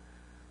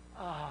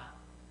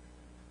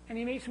 And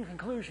he made some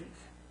conclusions.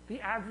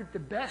 The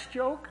best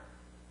joke,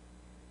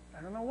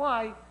 I don't know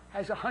why,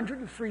 has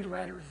 103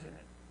 letters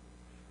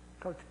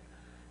in it.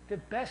 The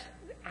best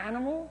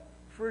animal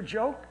for a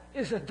joke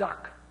is a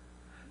duck.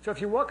 So if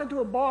you walk into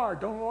a bar,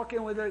 don't walk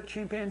in with a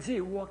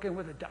chimpanzee, walk in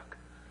with a duck.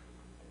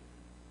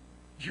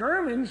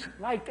 Germans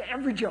liked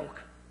every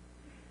joke.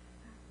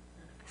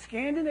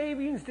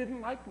 Scandinavians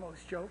didn't like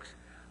most jokes,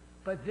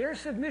 but their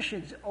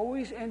submissions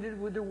always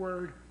ended with the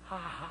word ha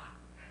ha.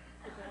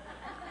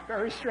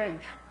 Very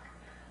strange.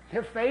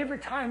 Their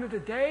favorite time of the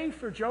day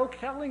for joke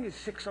telling is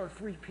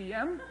 6:03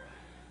 p.m.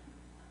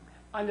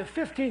 On the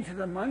 15th of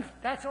the month,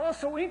 that's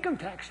also income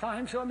tax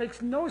time, so it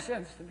makes no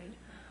sense to me,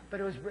 but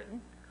it was Britain.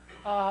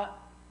 The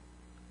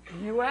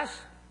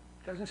U.S.,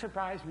 doesn't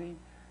surprise me,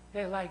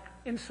 they like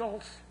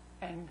insults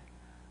and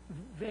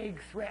vague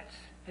threats.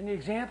 And the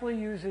example he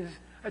uses,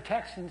 a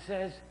Texan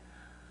says,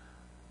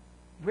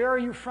 where are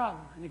you from?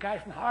 And the guy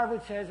from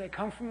Harvard says, I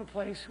come from a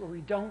place where we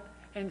don't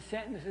end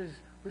sentences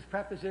with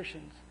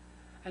prepositions.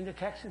 And the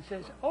Texan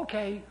says,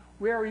 okay,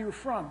 where are you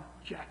from,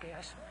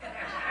 jackass?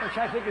 Which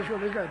I think is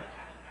really good.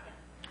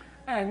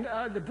 And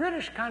the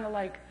British kind of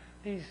like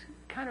these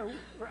kind of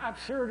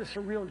absurd or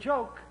surreal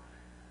joke.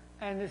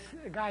 And this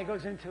guy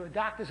goes into a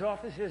doctor's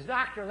office and says,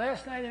 doctor,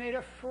 last night I made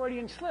a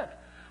Freudian slip.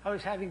 I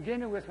was having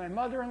dinner with my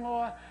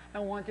mother-in-law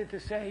and wanted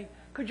to say,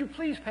 could you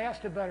please pass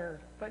the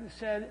butter? But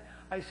instead,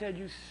 I said,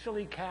 you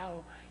silly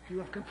cow, you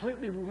have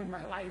completely ruined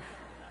my life.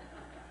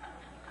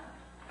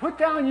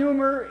 Put-down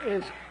humor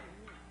is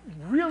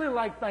really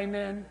liked by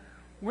men.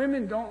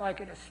 Women don't like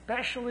it,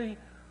 especially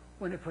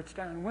when it puts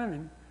down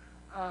women.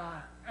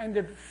 And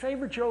the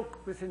favorite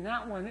joke within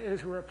that one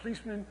is where a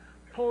policeman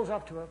pulls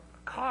up to a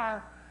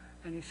car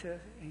and he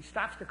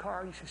stops the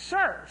car and he says,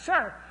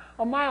 sir,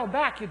 a mile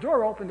back your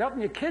door opened up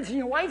and your kids and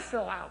your wife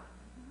fell out.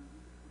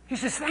 He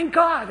says, thank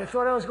God, I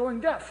thought I was going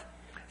deaf.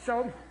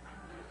 So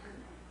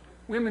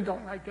women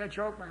don't like that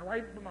joke. My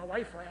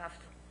wife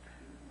laughed.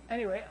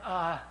 Anyway,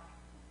 I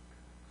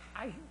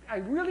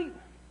really,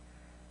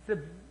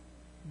 the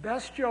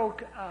best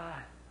joke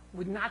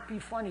would not be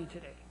funny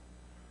today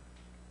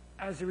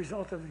as a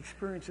result of the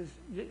experiences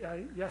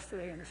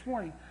yesterday and this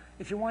morning.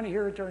 If you want to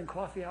hear it during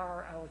coffee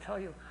hour, I will tell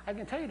you. I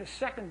can tell you the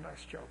second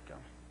best joke,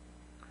 though.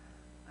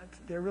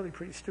 They're really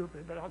pretty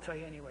stupid, but I'll tell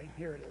you anyway.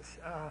 Here it is.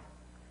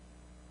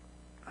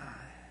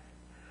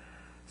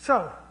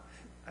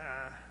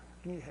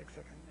 Give me a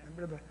second.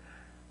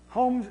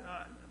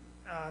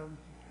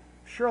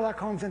 Sherlock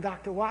Holmes and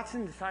Dr.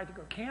 Watson decide to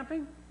go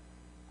camping.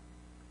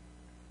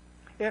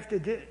 After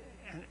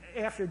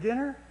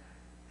dinner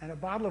and a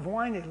bottle of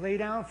wine, they lay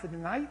down for the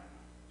night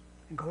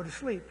and go to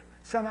sleep.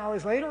 Some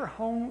hours later,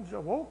 Holmes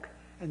awoke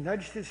and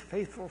nudged his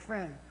faithful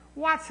friend.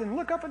 Watson,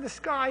 look up at the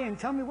sky and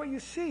tell me what you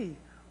see.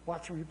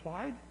 Watson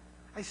replied,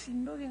 I see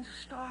millions of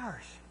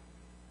stars.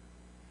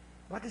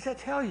 What does that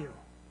tell you?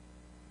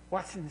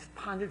 Watson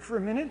pondered for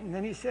a minute, and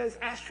then he says,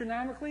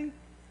 astronomically,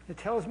 it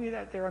tells me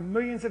that there are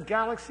millions of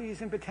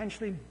galaxies and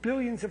potentially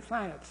billions of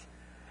planets.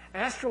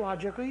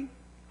 Astrologically,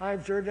 I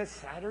observed that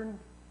Saturn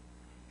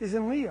is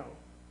in Leo.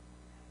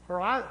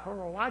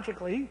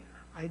 Horologically,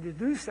 I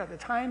deduced that the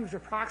time is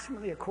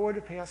approximately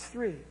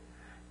 3:15.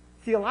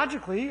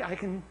 Theologically, I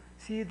can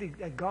see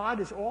that God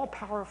is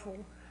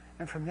all-powerful,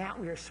 and from that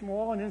we are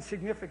small and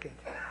insignificant.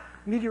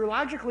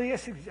 Meteorologically,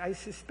 I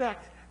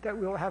suspect that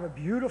we'll have a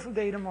beautiful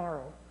day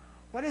tomorrow.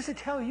 What does it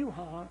tell you,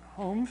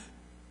 Holmes?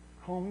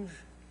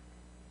 Holmes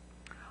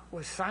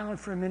was silent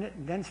for a minute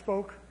and then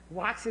spoke.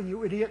 Watson,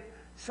 you idiot,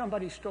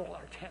 somebody stole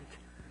our tent.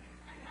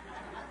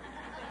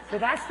 So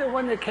that's the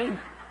one that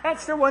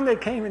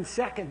came in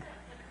second.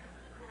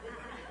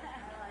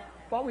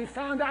 What we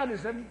found out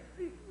is that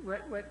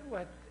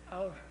what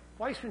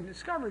Weissman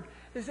discovered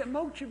is that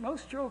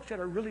most jokes that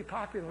are really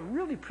popular are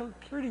really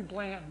pretty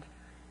bland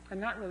and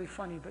not really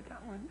funny, but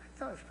that one, I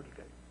thought it was pretty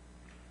good.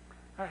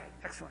 All right,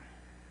 excellent.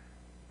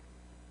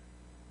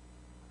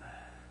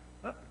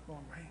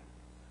 Wrong way.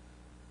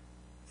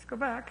 Let's go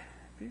back.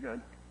 Be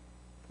good,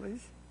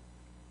 please.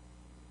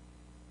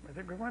 I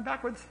think we're going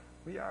backwards.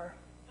 We are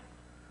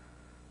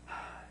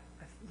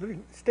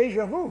living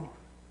deja vu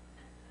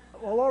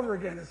all over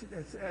again, as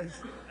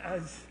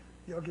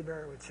Yogi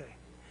Berra would say.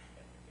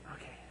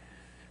 Okay.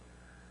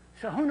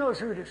 So who knows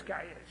who this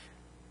guy is?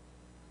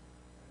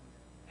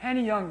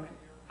 Henny Youngman.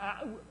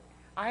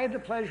 I had the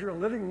pleasure of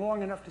living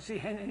long enough to see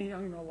Henny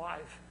Youngman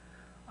alive.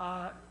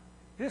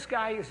 This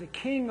guy is a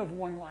king of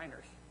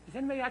one-liners. Has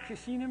anybody actually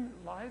seen him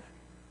live?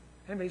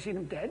 Anybody seen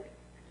him dead?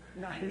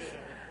 Nice.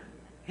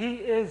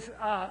 He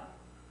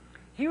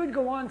would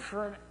go on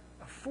for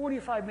a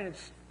 45-minute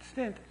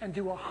stint and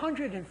do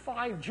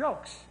 105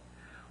 jokes,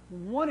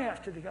 one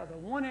after the other,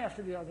 one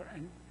after the other.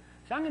 And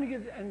so I'm going to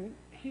give, and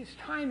his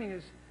timing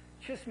is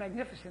just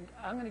magnificent.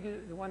 I'm going to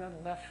give the one on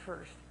the left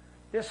first.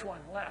 This one,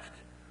 left.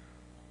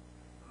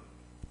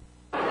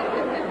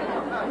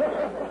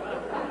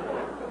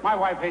 My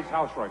wife hates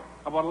housework.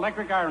 I bought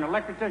electric iron,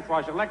 electric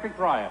dishwasher, electric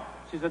dryer.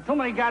 She said too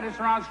many gadgets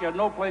around, she had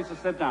no place to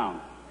sit down.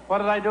 What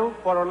did I do?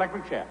 Bought her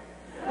electric chair.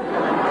 I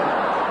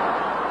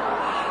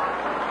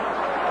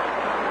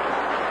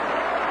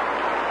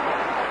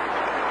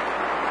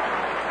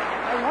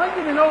want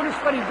you to notice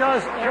what he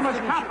does. You must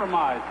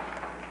compromise.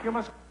 You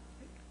must.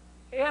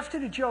 After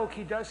the joke,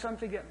 he does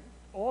something that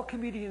all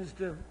comedians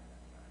do.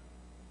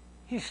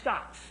 He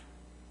stops.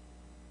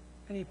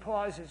 And he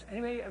pauses.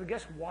 Anybody ever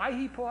guess why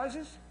he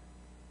pauses?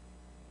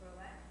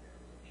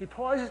 He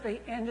pauses at the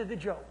end of the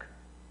joke.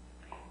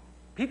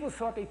 People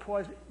thought they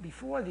paused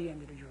before the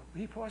end of the joke.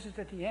 He pauses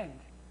at the end.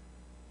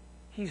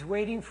 He's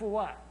waiting for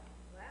what?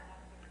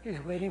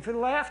 He's waiting for the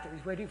laughter.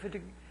 He's waiting for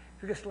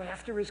because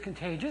laughter is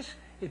contagious.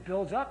 It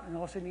builds up, and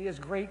all of a sudden he has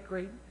great,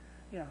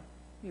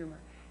 humor.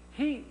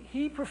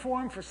 He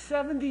performed for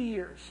 70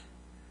 years.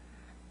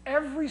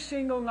 Every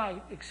single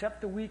night,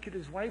 except the week that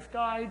his wife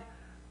died,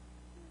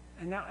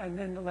 and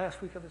then the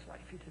last week of his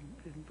life, he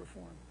didn't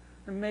perform.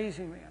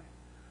 Amazing man.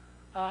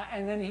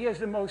 And then he has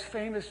the most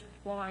famous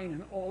line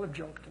in all of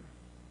jokedom.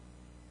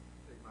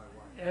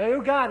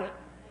 You got it.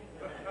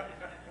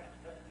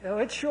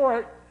 It's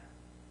short.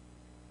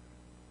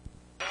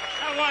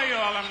 How are you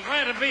all? I'm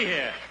glad to be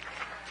here.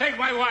 Take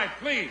my wife,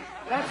 please.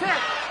 That's it.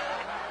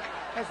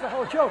 That's the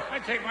whole joke. I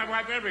take my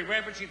wife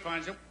everywhere, but she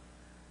finds it.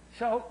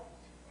 So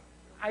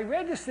I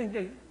read this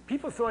thing.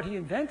 People thought he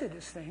invented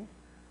this thing.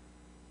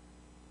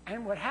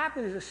 And what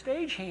happened is a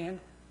stagehand,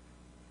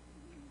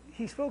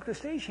 he spoke to the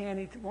stagehand.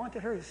 He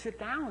wanted her to sit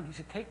down. He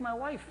said, take my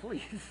wife,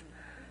 please.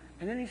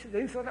 And then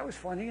they thought that was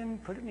funny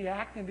and put it in the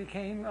act and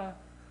became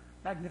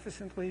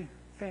magnificently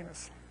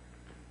famous.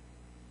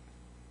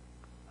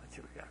 Let's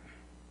see what we got.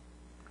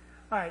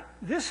 All right,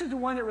 this is the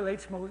one that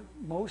relates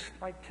most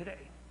like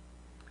today.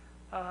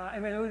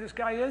 Anybody know who this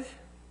guy is?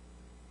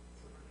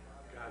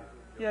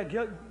 Yeah,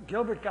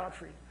 Gilbert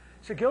Gottfried.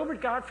 So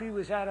Gilbert Gottfried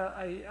was at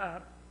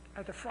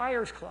at the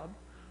Friars Club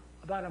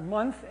about a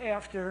month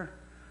after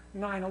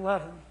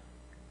 9/11,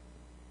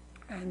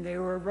 and they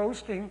were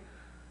roasting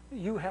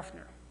Hugh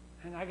Hefner.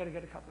 And I got to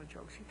get a couple of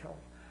jokes he told.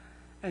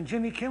 And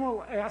Jimmy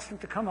Kimmel asked him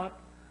to come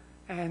up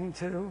and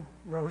to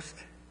roast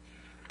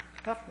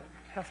Hefner.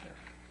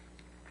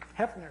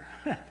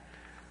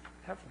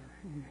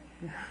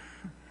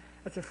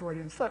 That's a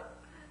Freudian slip.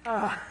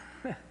 Never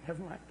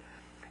mind.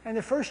 And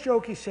the first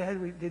joke he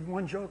said, we did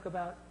one joke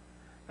about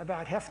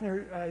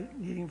Hefner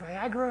needing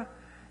Viagra,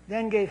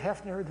 then gave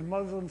Hefner the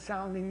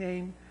Muslim-sounding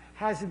name,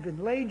 hasn't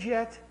been laid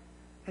yet,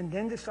 and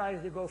then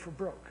decided to go for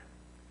broke,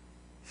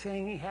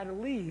 saying he had to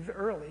leave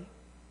early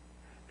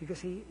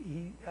because he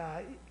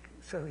had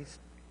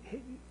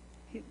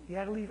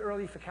to leave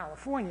early for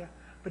California,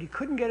 but he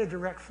couldn't get a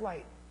direct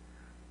flight.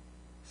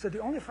 So the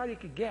only flight he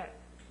could get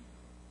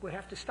would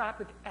have to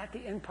stop at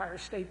the Empire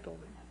State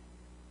Building.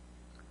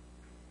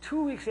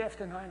 2 weeks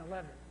after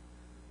 9/11,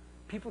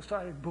 people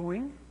started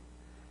booing.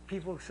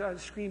 People started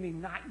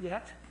screaming, not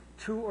yet,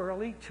 too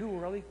early,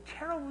 too early.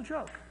 Terrible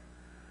joke.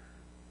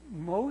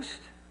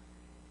 Most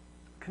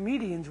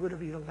comedians would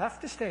have either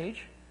left the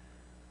stage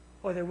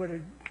or they would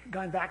have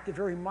gone back to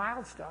very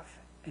mild stuff.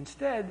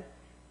 Instead,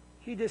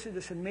 he did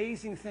this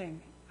amazing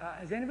thing.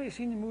 Has anybody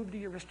seen the movie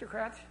The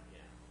Aristocrats?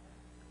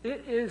 Yeah.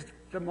 It is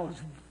the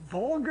most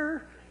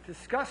vulgar,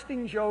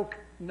 disgusting joke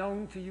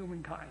known to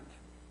humankind.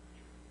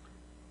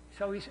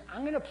 So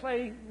I'm going to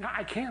play, no,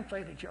 I can't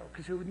play the joke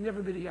because it would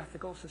never be the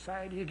Ethical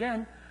Society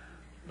again,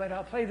 but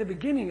I'll play the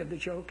beginning of the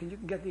joke and you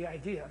can get the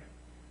idea.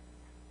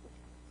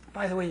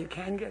 By the way, you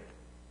can get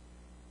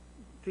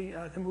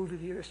the movie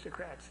The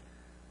Aristocrats.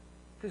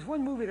 There's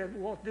one movie that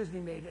Walt Disney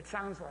made that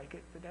sounds like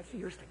it, but that's The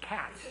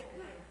Aristocats.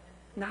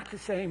 Not the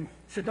same,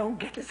 so don't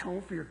get this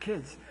home for your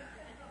kids.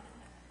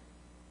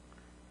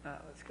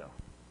 Let's go.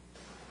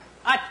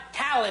 A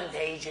talent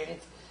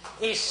agent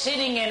is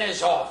sitting in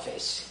his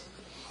office.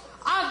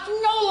 A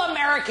no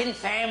American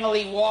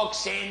family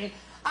walks in.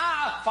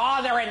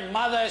 Father and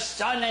mother,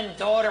 son and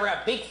daughter,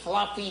 a big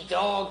fluffy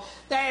dog.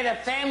 The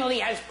family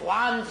has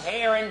blonde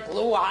hair and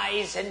blue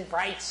eyes and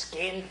bright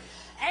skin.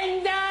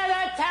 And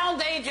the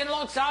talent agent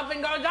looks up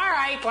and goes, all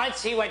right, let's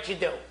see what you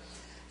do.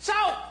 So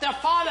the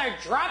father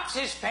drops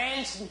his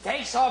pants and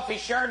takes off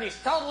his shirt. He's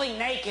totally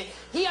naked.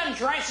 He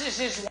undresses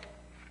his wife.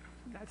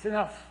 That's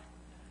enough.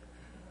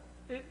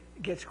 It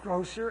gets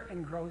grosser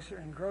and grosser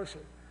and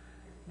grosser.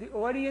 The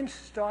audience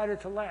started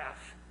to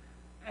laugh.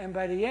 And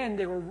by the end,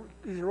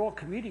 these are all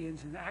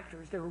comedians and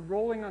actors. They were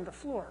rolling on the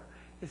floor.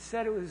 It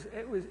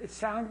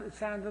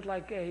sounded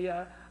like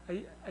a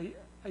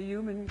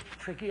human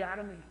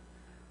tracheotomy.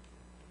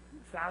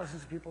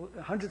 thousands of people,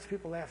 hundreds of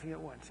people laughing at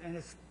once, and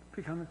it's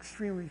become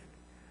extremely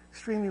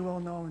well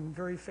known and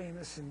very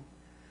famous.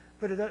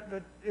 But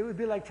it would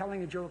be like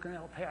telling a joke in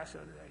El Paso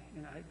today.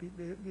 You know,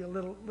 it'd be a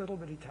little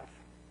bitty tough.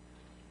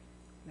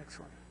 Next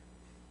one.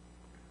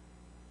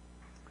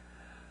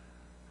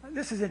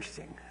 This is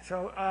interesting.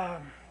 So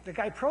the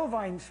guy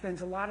Provine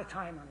spends a lot of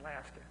time on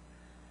laughter.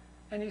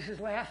 And he says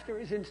laughter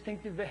is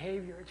instinctive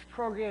behavior. It's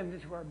programmed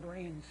into our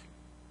brains.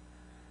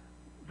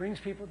 Brings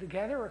people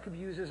together or could be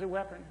used as a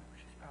weapon,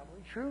 which is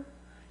probably true.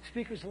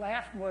 Speakers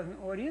laugh more than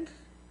audience.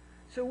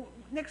 So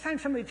next time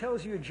somebody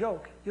tells you a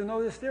joke, you'll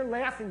notice they're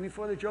laughing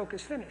before the joke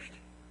is finished,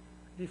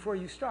 before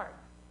you start.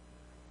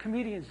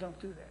 Comedians don't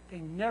do that. They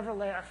never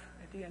laugh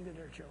at the end of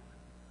their joke,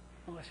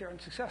 unless they're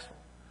unsuccessful.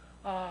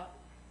 And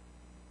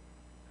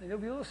there'll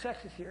be a little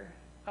sexist here.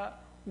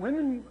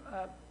 Women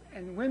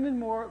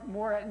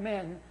more at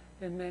men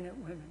than men at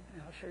women.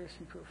 And I'll show you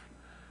some proof.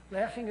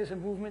 Laughing is a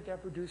movement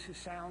that produces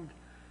sound.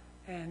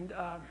 And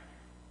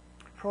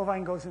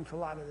Provine goes into a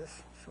lot of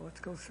this. So let's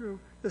go through.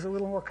 This is a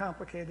little more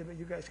complicated, but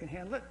you guys can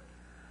handle it.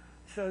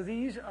 So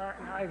these are,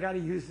 now I got to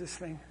use this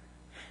thing.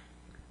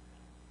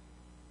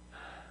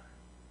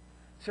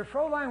 So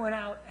Provine went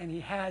out and he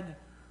had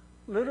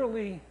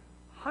literally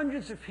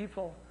hundreds of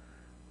people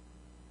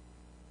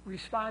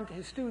respond to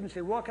his students.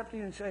 They walk up to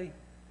you and say,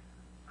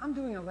 I'm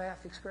doing a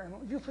laugh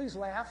experiment. Would you please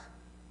laugh?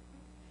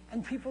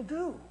 And people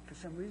do for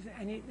some reason.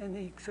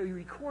 So he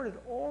recorded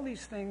all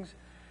these things,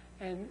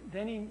 and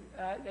then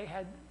they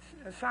had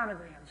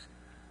sonograms.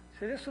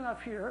 So this one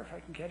up here, if I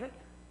can get it,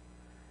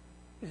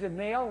 is a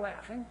male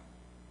laughing.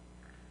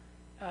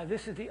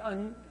 This is the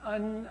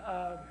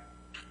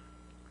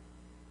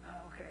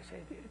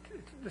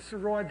it's the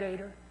raw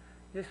data.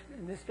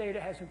 This data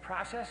has been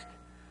processed.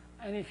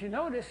 And if you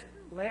notice,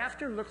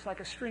 laughter looks like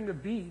a string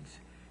of beads.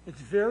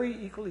 It's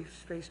very equally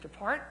spaced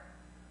apart.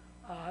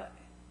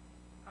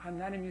 I'm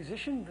not a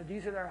musician, but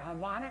these are their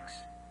harmonics.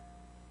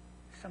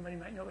 Somebody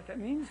might know what that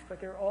means, but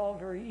they're all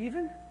very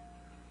even.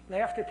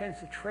 Laughter tends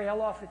to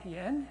trail off at the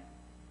end.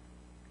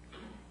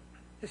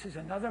 This is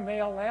another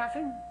male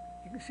laughing.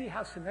 You can see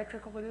how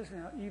symmetrical it is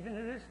and how even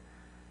it is.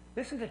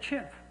 This is a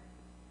chimp.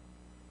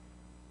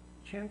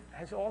 Chimp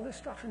has all this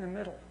stuff in the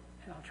middle,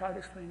 and I'll try to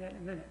explain that in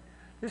a minute.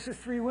 This is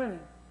three women.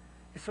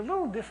 It's a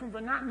little different,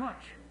 but not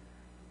much.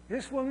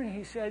 This woman,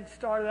 he said,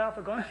 started out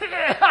by going,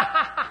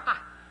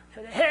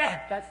 so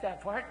that's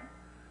that part.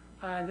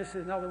 And this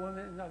is another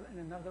woman,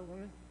 another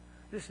woman.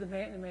 This is the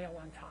male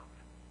on top.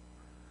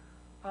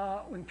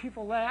 When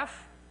people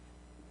laugh,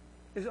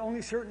 there's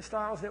only certain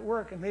styles that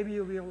work, and maybe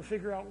you'll be able to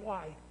figure out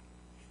why.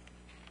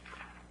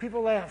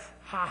 People laugh,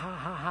 ha, ha,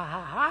 ha, ha,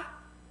 ha, ha.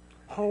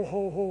 Ho,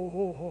 ho, ho,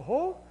 ho, ho,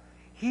 ho.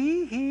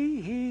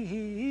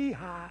 He,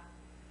 ha.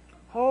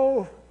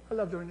 Ho, I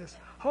love doing this.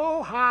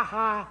 Ho, ha,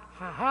 ha,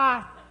 ha,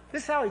 ha.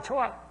 This is how he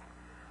taught.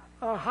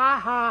 Ha,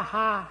 ha,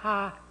 ha,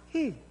 ha,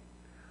 he.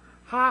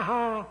 Ha,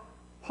 ha,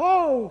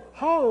 ho,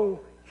 ho,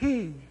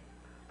 he.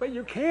 But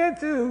you can't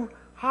do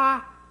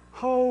ha,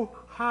 ho,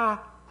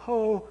 ha,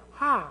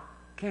 ha.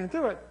 Can't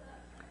do it.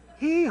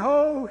 He,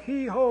 ho,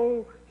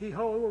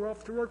 we're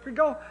off to work we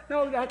go.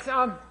 No, that's,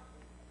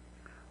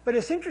 but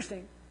it's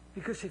interesting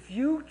because if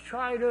you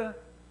try to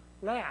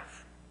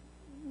laugh,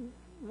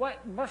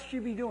 what must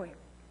you be doing?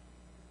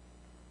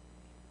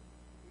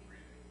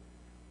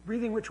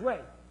 Breathing which way?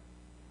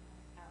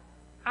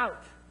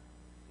 Out.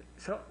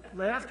 So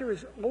laughter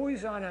is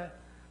always on an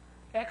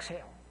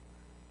exhale.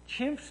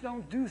 Chimps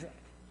don't do that.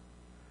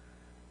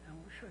 And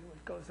we'll show you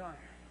what goes on.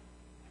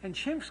 And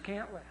chimps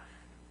can't laugh,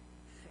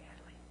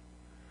 sadly.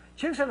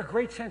 Chimps have a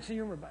great sense of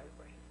humor, by the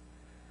way.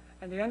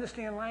 And they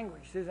understand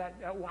language. There's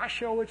that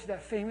Washowich,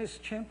 that famous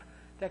chimp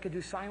that could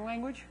do sign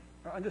language,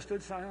 or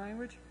understood sign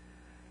language.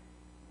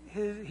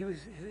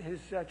 His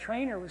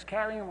trainer was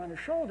carrying him on his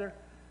shoulder,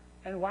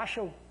 and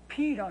Washoe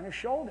peed on his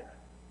shoulder.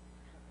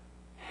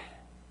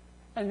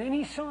 And then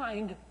he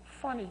signed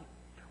funny,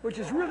 which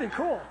is really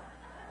cool.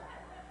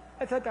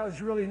 I thought that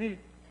was really neat.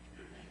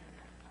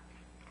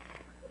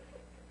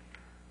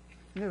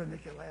 Knew it would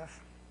make you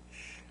laugh.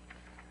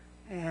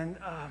 And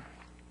so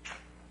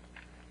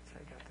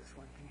I got this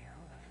one thing here.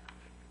 Hold on.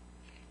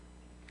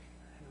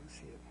 I don't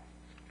see it.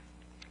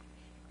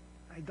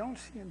 I don't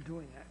see him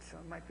doing that, so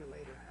it might be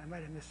later. I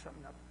might have missed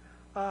something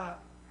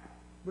up.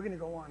 We're going to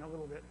go on a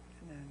little bit,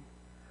 and then,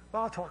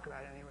 well, I'll talk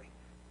about it anyway.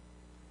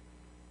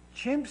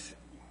 Chimps,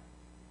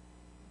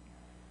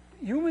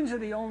 humans are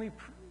the only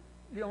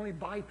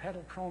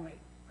bipedal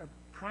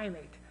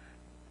primate,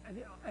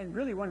 and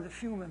really one of the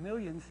few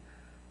mammalians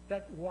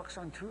that walks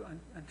on two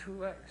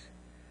legs.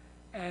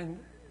 And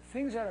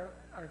things that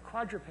are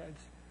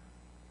quadrupeds,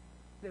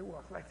 they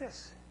walk like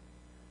this.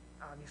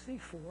 Obviously,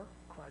 4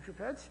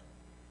 quadrupeds.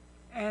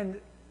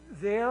 And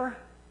their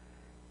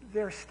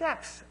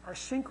steps are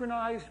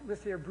synchronized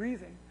with their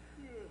breathing.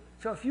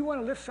 So if you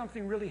want to lift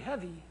something really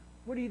heavy,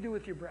 what do you do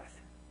with your breath?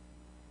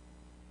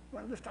 You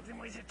want to lift something,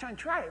 what is it?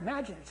 Try it.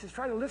 Imagine it. Just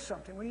try to lift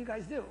something. What do you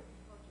guys do?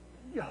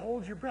 You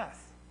hold your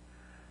breath.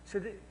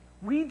 So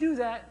we do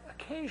that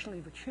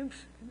occasionally, but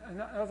chimps and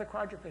other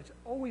quadrupeds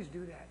always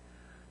do that.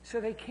 So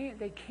they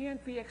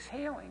can't be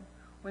exhaling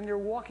when they're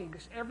walking,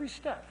 because every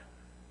step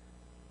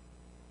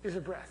is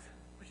a breath,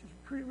 which is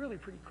really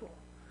pretty cool.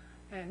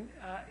 And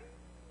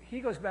he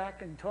goes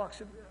back and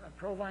talks,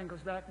 Provine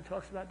goes back and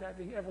talks about that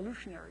being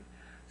evolutionary.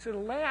 So the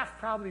laugh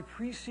probably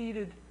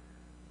preceded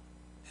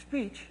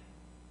speech,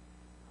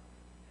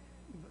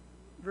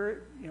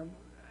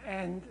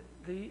 and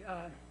the,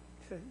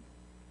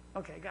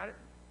 okay, got it?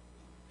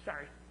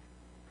 Sorry.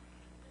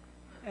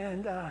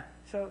 And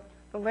so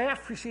the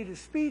laugh preceded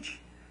speech,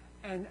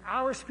 and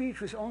our speech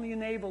was only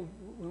enabled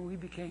when we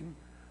became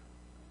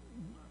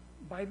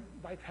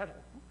bipedal,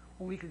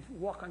 when we could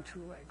walk on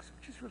 2 legs,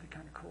 which is really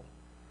kind of cool.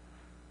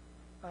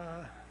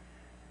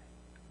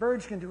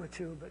 Birds can do it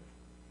too, but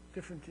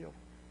different deal.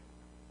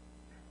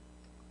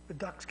 The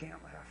ducks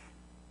can't laugh.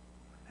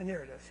 And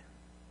there it is.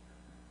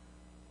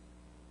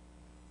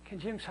 Can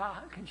chimps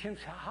ha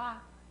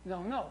ha?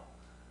 No.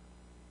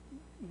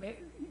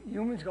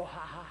 Humans go ha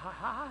ha ha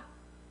ha,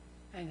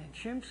 and then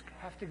chimps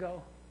have to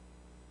go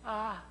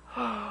ah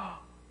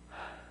ha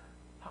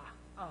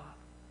ah.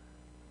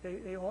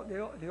 They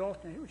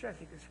alternate, which I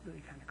think is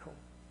really kind of cool.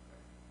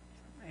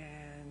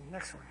 And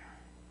next one.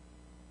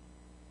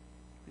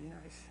 Be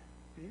nice.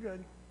 Be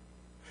good.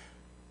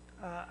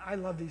 I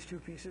love these 2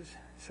 pieces.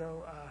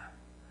 So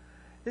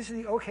this is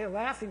the OK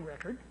Laughing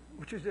record,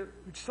 which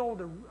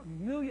sold a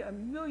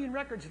million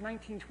records in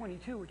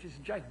 1922, which is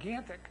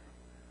gigantic.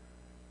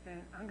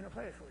 And I'm going to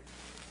play it for you.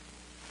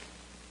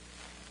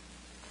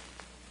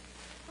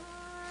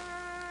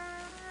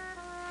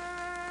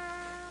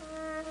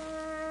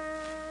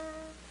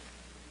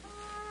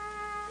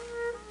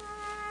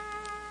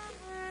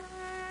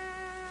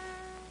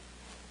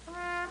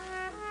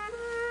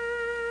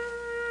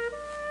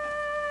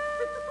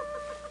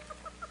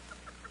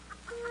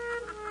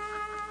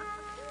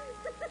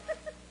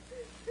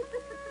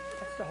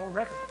 That's the whole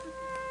record.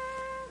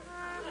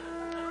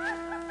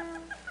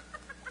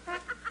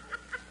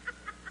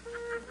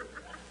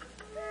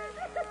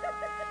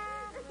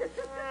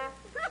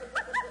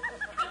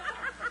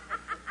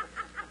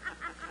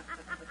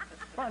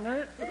 Fun, isn't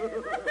it?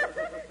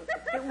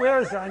 It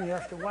wears on you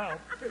after a while.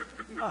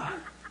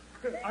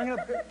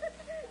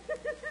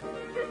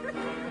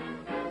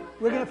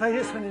 We're going to play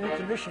this one in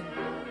intermission,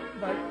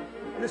 but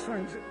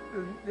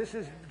this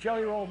is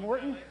Jelly Roll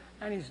Morton,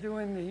 and he's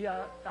doing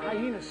the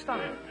hyena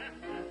stomp.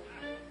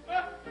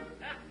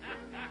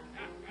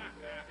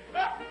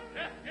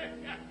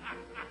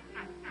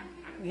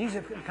 And he's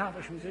an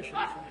accomplished musician. So.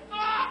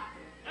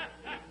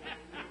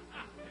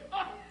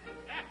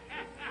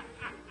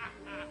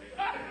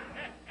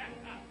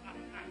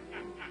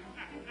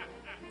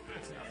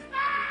 That's enough.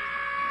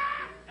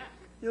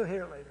 You'll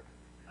hear it later.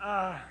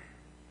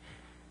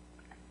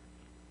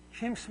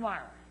 Chimps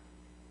smile.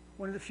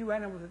 One of the few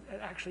animals that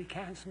actually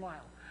can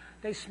smile.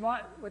 They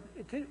smile.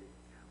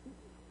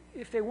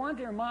 If they want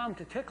their mom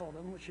to tickle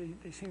them, which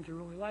they seem to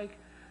really like,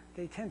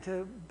 they tend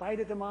to bite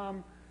at the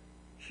mom.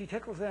 She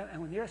tickles them,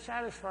 and when they're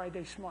satisfied,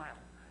 they smile.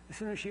 As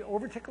soon as she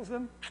over-tickles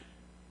them,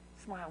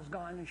 smile's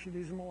gone, and she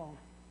leaves them alone.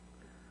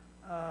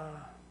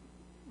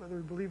 Whether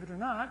we believe it or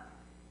not,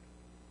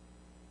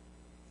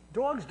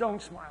 dogs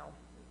don't smile.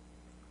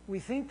 We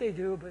think they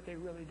do, but they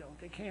really don't.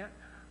 They can't.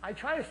 I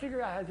try to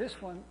figure out how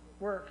this one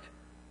worked,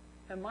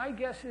 and my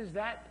guess is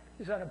that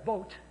is on a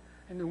boat,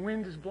 and the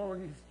wind is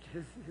blowing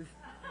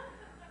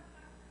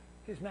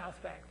his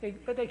mouth back.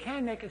 But they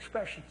can make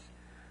expressions.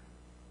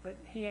 But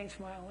he ain't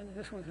smiling, and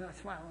this one's not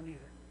smiling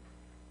either.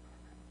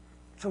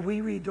 So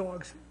we read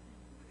dogs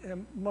in a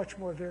much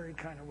more varied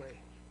kind of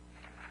way.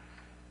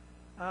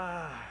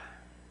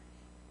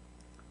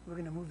 We're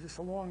going to move this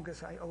along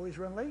because I always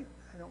run late.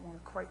 I don't want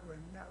to quite run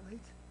that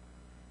late.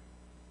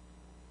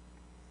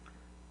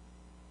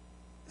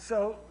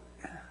 So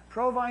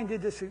Provine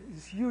did this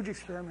huge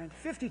experiment,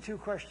 52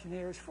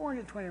 questionnaires,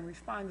 420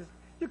 respondents.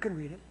 You can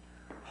read it.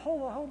 A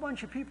whole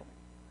bunch of people.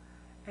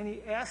 And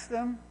he asked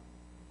them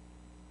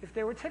if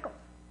they were tickled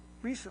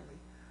recently.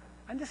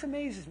 And this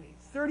amazes me.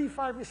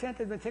 35%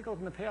 have been tickled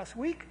in the past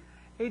week.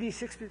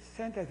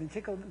 86% have been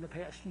tickled in the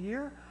past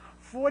year.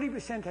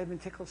 40% have been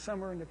tickled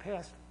somewhere in the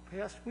past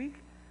week.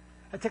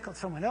 I tickled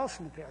someone else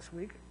in the past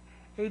week.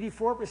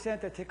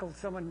 84% have tickled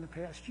someone in the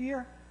past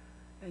year.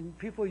 And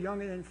people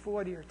younger than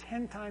 40 are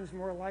 10 times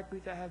more likely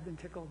to have been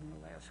tickled in the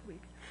last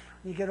week.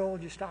 When you get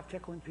old, you stop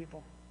tickling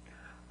people.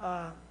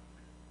 Not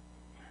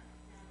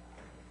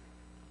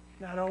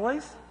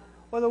always.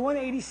 Well, the one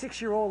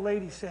 86-year-old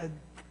lady said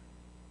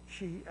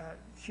she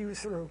was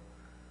through.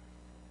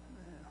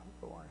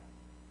 Go on.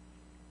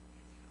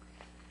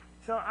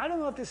 So I don't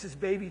know if this is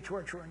baby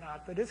torture or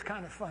not, but it's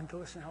kind of fun to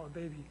listen to how a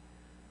baby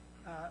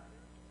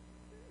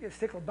gets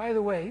tickled. By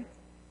the way,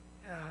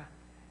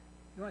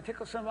 you want to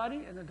tickle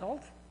somebody, an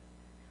adult?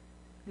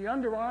 The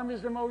underarm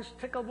is the most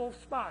tickleable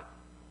spot.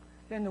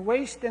 Then the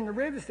waist, then the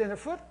ribs, then the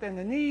foot, then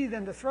the knee,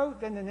 then the throat,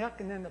 then the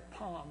neck, and then the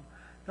palm.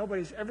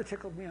 Nobody's ever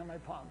tickled me on my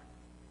palm.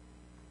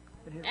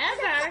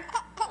 Ever?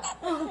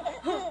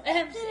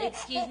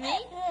 Excuse me?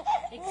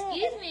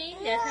 Excuse me?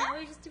 That's not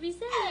what you're supposed to be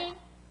saying.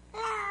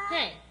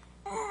 Hey,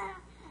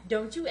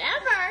 don't you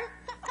ever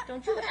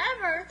Don't you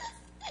ever.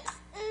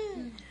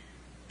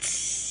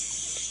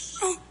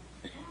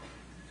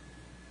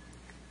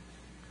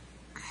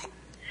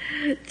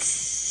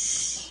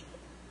 It's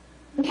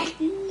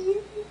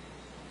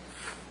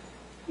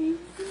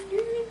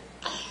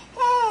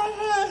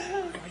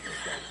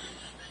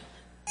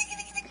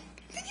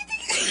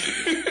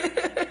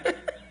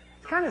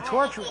kind of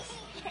torturous.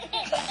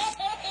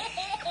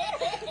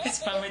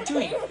 It's Mama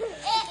doing.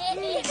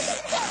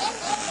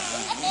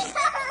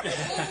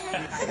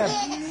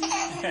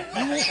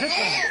 You will tickle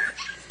them.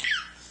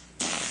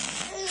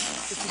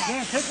 If you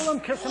can't tickle them,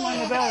 kiss them on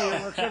the belly.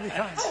 It works every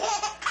time.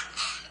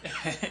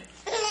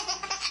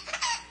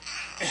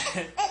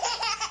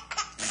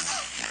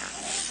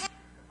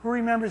 Who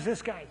remembers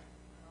this guy?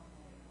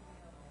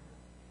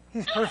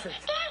 He's perfect.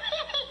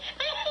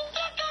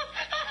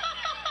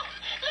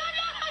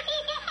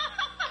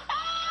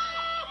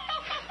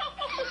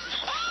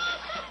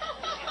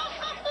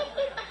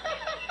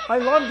 I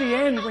love the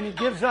end when he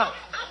gives up.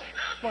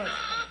 But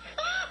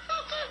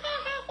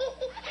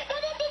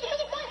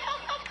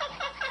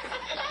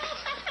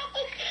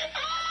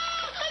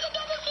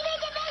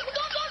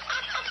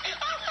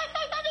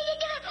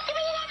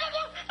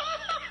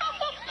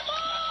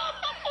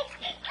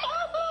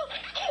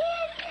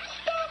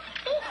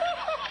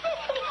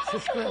it's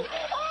just great.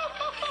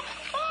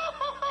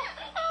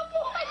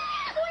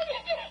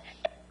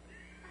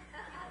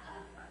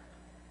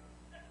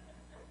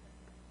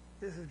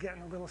 This is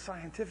getting a little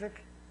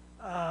scientific.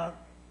 I'm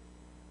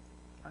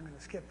going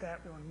to skip that.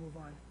 We want to move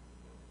on.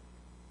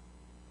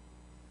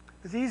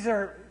 But these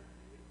are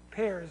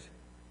pairs.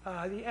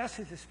 The S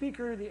is the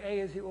speaker. The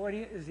A is the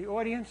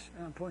audience.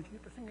 And I'm pointing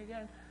at the thing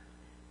again.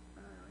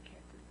 I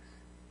can't do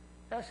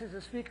this. S is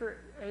the speaker.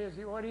 A is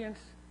the audience.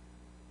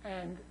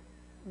 And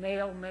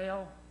male,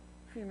 male,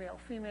 female,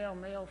 female,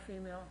 male,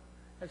 female,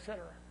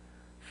 etc.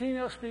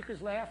 Female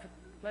speakers laugh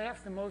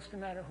the most no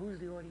matter who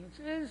the audience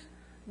is.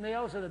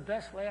 Males are the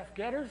best laugh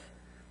getters,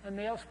 and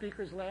male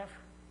speakers laugh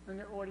when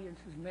their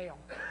audience is male.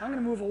 I'm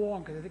going to move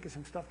along because I think there's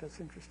some stuff that's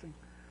interesting.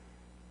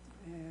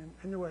 And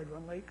I knew I'd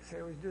run late because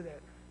I always do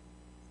that.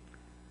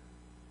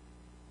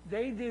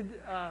 They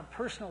did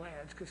personal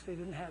ads because they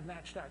didn't have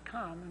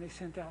Match.com, and they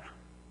sent out,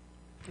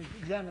 they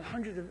examined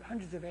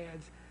hundreds of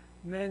ads.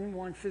 Men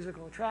want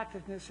physical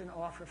attractiveness and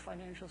offer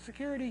financial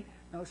security.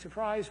 No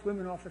surprise,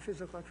 women offer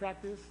physical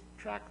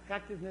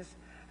attractiveness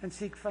and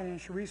seek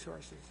financial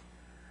resources.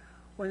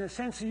 When the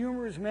sense of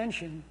humor is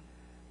mentioned,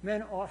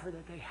 men offer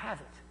that they have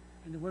it,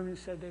 and the women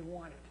said they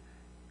want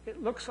it.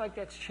 It looks like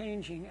that's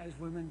changing as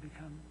women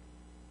become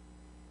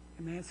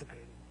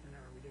emancipated in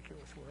our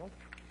ridiculous world.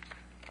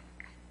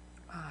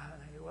 And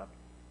I go up.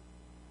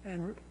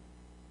 And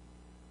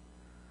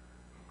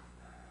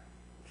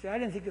see, I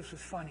didn't think this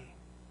was funny.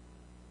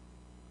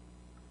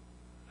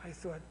 I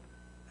thought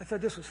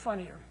this was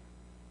funnier.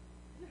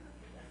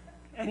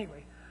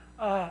 Anyway,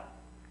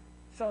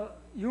 so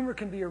humor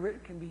can be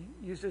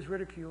used as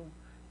ridicule.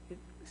 It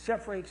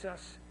separates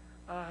us.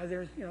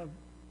 There's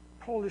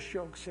Polish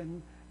jokes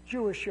and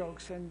Jewish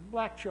jokes and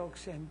black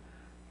jokes and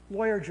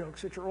lawyer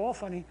jokes, which are all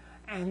funny.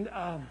 And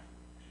I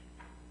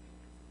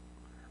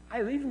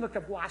even looked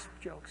up wasp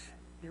jokes.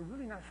 They're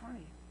really not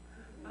funny.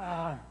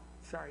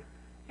 Sorry.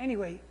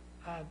 Anyway,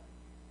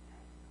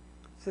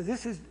 so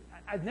this is.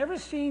 I've never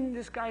seen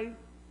this guy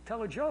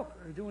tell a joke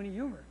or do any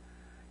humor.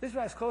 This is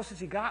about as close as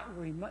he got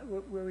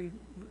where he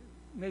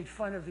made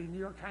fun of the New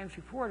York Times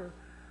reporter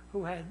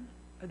who had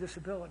a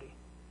disability.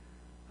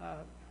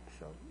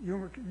 So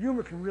humor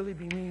can really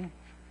be mean.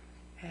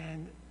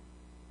 And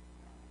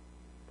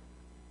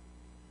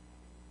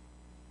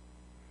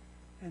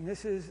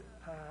this is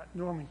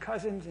Norman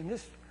Cousins, and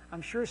this,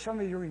 I'm sure some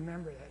of you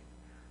remember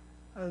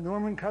that.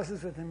 Norman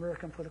Cousins was an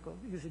American political,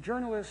 he was a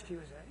journalist, he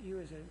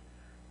was a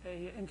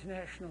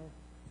international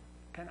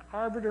kind of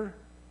arbiter,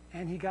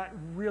 and he got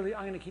really,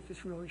 I'm going to keep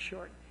this really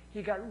short,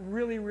 he got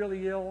really,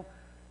 really ill.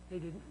 They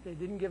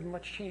didn't give him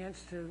much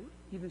chance to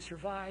even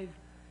survive.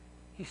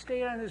 He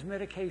stayed on his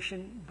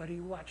medication, but he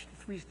watched the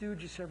Three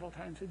Stooges several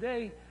times a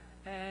day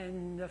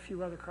and a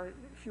few other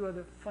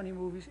funny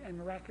movies, and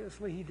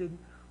miraculously he did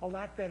a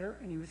lot better,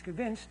 and he was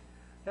convinced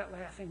that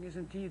laughing is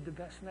indeed the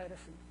best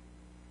medicine.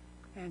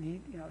 And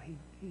he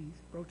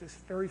wrote this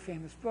very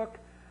famous book,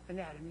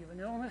 Anatomy of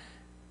an Illness.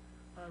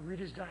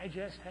 Reader's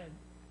Digest had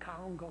a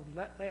column called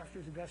Laughter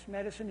is the Best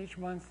Medicine each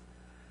month.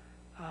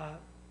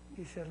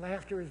 He said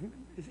laughter is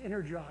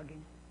inner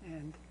jogging,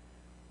 and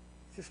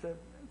just a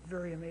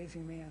very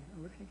amazing man.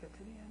 We're going to get to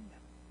the end.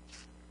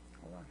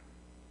 Hold on.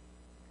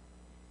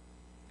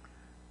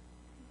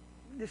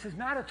 This is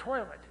not a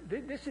toilet.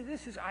 This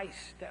is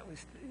ice that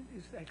is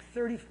like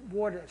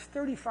water. It's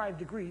 35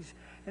 degrees,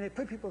 and they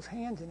put people's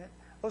hands in it.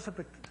 Also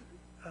put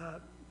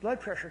blood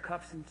pressure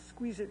cuffs and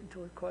squeeze it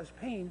until it caused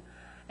pain.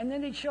 And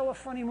then they'd show a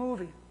funny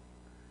movie,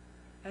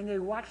 and they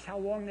watched how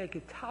long they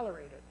could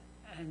tolerate it.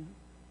 And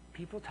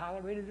people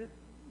tolerated it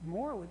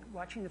more with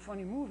watching the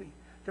funny movie.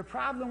 The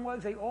problem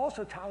was they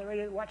also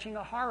tolerated watching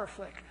a horror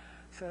flick,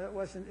 so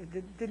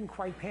it didn't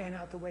quite pan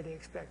out the way they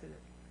expected it.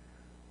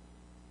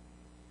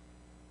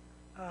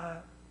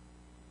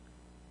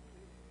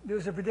 there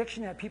was a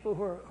prediction that people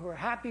who are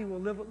happy will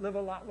live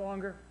a lot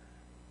longer.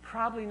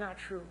 Probably not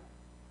true.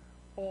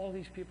 All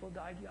these people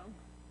died young,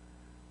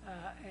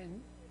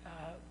 and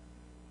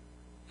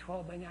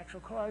 12 by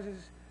natural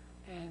causes,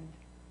 and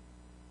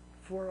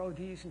 4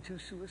 ODs and 2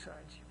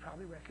 suicides. You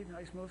probably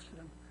recognize most of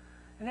them.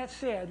 And that's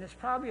sad, and it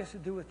probably has to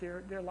do with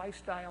their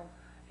lifestyle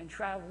and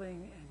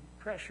traveling and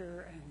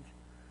pressure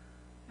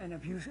and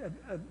abuse,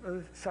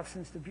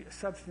 substance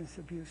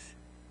abuse.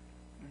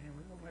 And here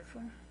we go, next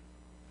one.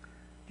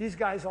 These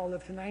guys all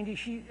lived to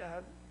 90.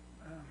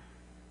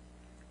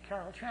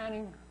 Carol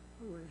Channing,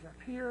 who is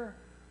up here,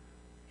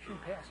 she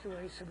passed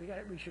away, so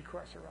we should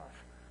cross her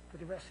off. But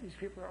the rest of these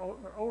people are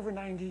over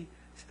 90,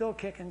 still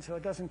kicking, so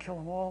it doesn't kill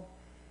them all.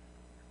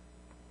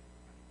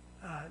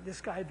 This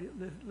guy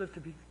lived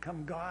to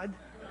become God.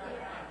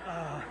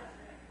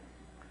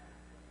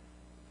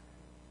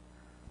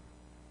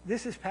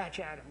 This is Patch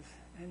Adams,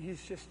 and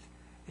he's just,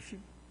 if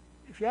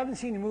you haven't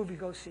seen the movie,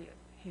 go see it.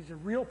 He's a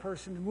real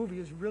person. The movie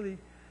is really,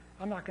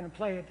 I'm not going to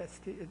play it, that's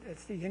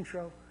the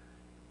intro.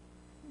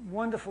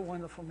 Wonderful,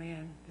 wonderful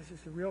man. This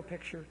is the real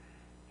picture.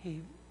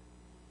 He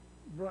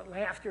brought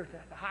laughter to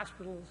the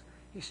hospitals.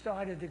 He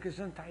started the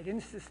Gesundheit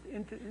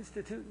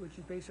Institute, which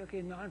is basically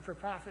a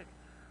non-for-profit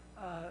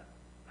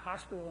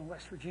hospital in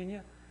West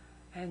Virginia.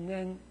 And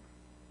then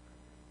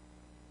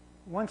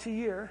once a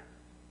year,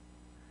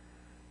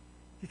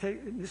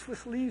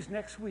 this leaves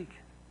next week.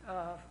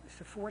 It's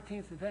the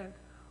 14th event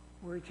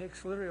where he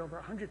takes literally over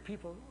 100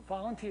 people,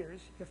 volunteers.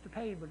 You have to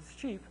pay, but it's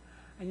cheap.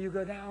 And you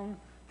go down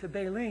to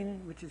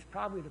Belén, which is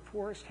probably the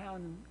poorest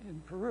town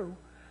in Peru,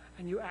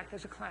 and you act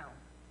as a clown.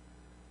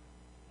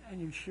 And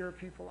you cheer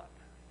people up.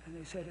 And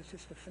they said it's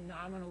just a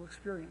phenomenal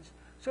experience.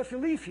 So if you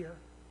leave here,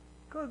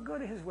 go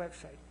to his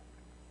website.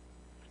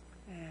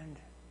 And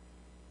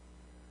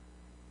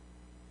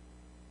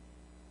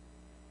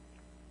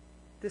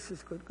this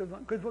is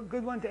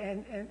good one to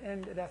end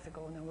at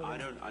ethical. And then I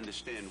don't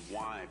understand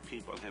why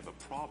people have a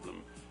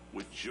problem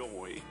with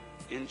joy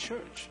in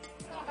church.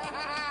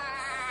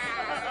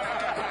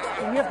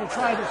 And you have to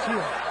try this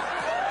here.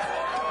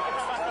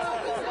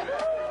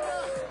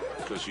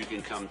 Because you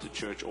can come to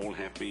church all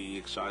happy,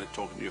 excited,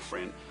 talking to your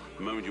friend.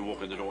 The moment you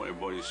walk in the door,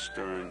 everybody's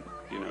stirring,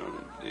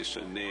 this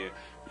and there.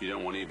 You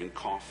don't want to even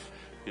cough.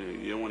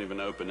 You don't want to even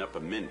open up a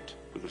mint,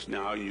 because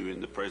now you're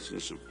in the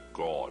presence of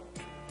God.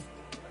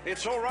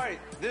 It's all right.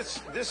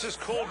 This is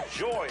called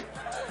joy.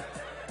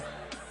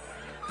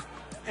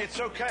 It's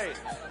okay.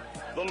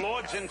 The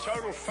Lord's in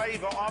total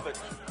favor of it.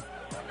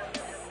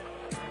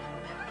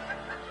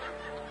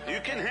 You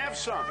can have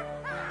some.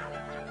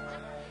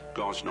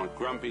 God's not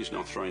grumpy. He's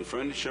not throwing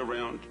furniture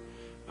around.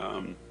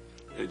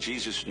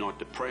 Jesus is not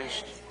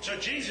depressed. So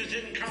Jesus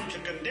didn't come to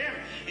condemn.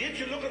 Yet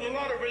you look at a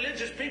lot of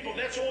religious people,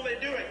 that's all they're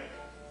doing.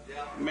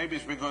 Maybe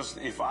it's because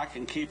if I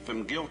can keep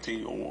them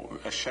guilty or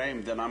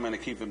ashamed, then I'm going to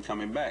keep them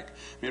coming back.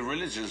 I mean,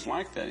 religion is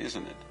like that,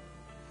 isn't it?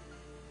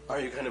 Are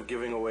you kind of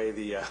giving away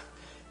the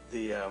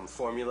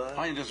formula?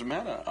 It doesn't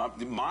matter.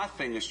 My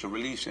thing is to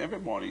release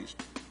everybody's.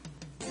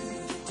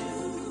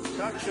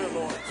 Touch your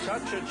Lord.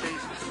 Touch your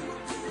Jesus.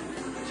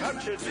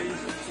 Touch your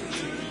Jesus.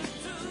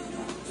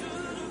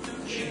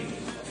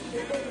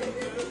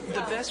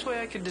 The best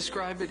way I could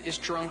describe it is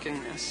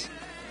drunkenness.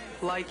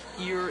 Like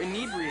you're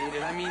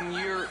inebriated. I mean,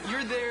 you're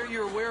there,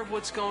 you're aware of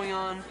what's going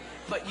on,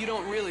 but you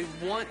don't really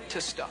want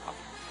to stop.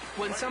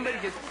 When somebody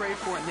gets prayed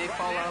for and they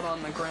fall out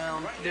on the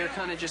ground, they're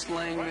kind of just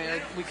laying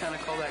there. We kind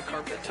of call that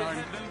carpet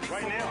time.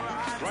 Right now.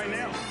 Right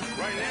now.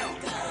 Right now.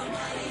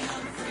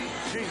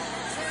 Jesus.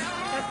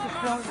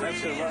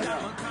 That's it right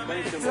now.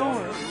 Thank you,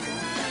 Lord.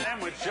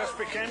 Sandwich just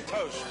became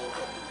toast.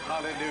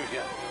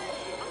 Hallelujah.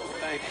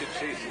 Thank you,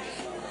 Jesus.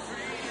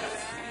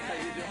 How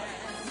you doing?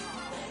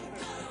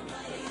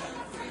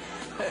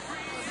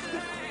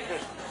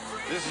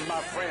 This is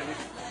my friend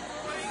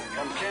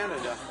from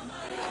Canada.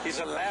 He's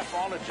a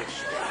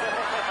laughologist.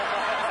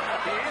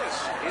 He is.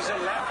 He's a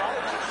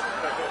laughologist.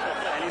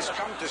 And he's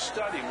come to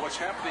study what's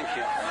happening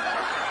here.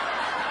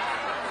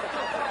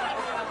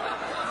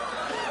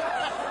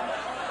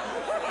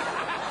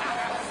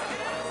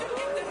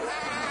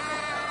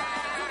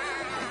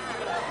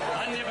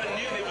 I never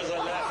knew there was a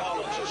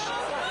laughologist.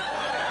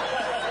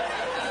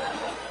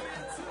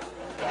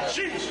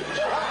 Jesus!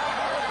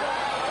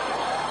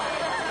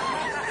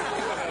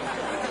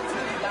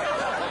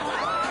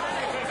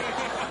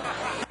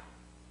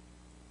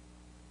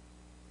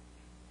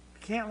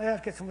 Can't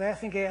laugh, get some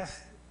laughing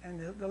gas.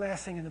 And the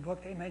last thing in the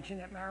book, they mention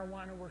that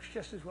marijuana works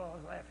just as well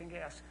as laughing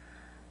gas.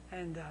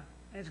 And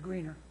it's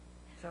greener.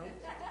 So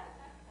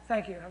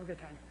thank you. Have a good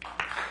time.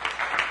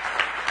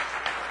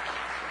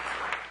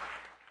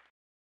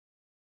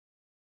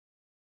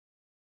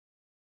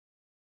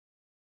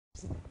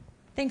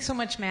 Thanks so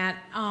much, Matt.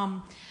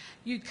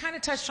 You kind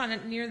of touched on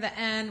it near the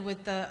end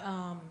with the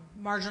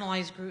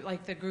marginalized group,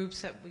 like the groups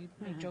that we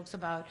make jokes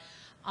about.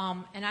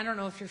 And I don't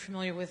know if you're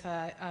familiar with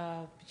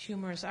a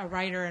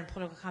writer and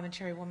political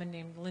commentary woman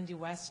named Lindy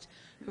West,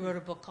 who wrote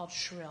a book called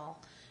Shrill.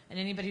 And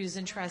anybody who's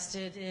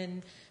interested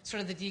in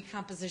sort of the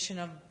decomposition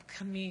of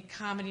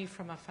comedy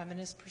from a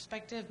feminist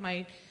perspective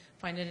might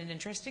find it an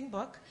interesting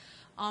book.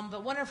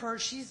 But one of her,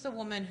 she's the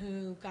woman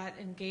who got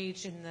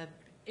engaged in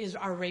is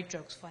our rape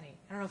jokes funny?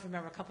 I don't know if you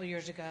remember a couple of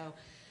years ago,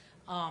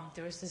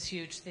 there was this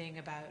huge thing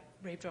about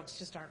rape jokes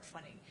just aren't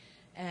funny.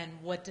 And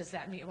what does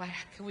that mean? Why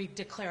can we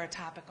declare a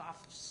topic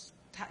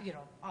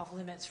off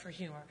limits for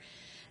humor?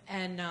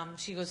 And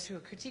she goes through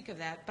a critique of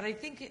that. But I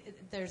think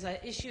there's an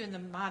issue in the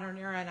modern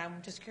era, and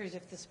I'm just curious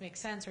if this makes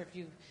sense or if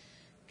you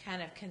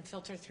kind of can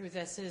filter through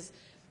this, is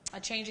a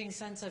changing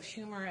sense of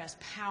humor as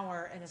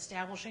power and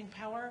establishing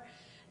power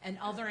and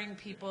othering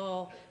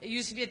people. It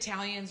used to be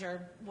Italians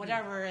or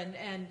whatever,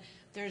 and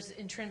there's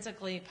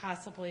intrinsically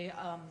possibly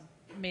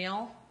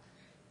male.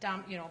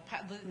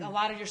 A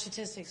lot of your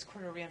statistics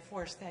sort of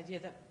reinforce the idea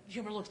that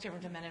humor looks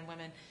different to men and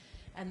women,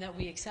 and that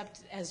we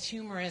accept as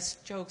humorous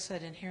jokes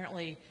that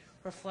inherently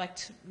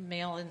reflect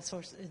male in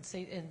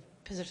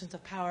positions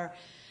of power.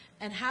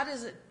 And how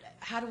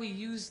do we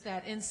use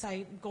that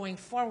insight going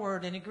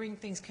forward and agreeing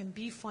things can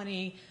be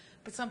funny,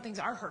 but some things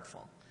are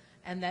hurtful,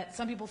 and that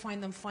some people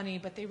find them funny,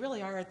 but they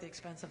really are at the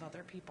expense of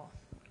other people?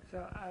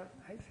 So I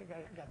think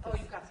I got this. Oh,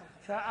 you've got something.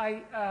 So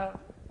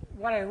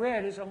what I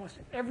read is almost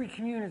every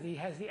community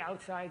has the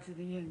outsides and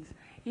the ins.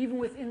 Even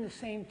within the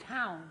same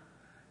town,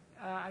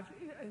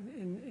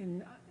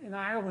 in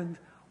Ireland,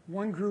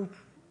 one group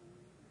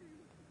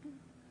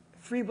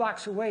 3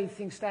 blocks away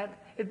thinks that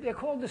they're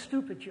called the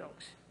stupid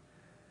jokes.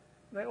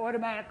 But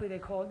automatically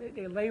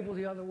they label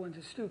the other ones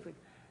as stupid.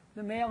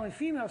 The male and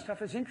female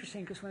stuff is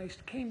interesting because when they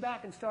came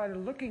back and started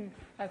looking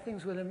at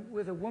things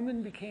where a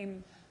woman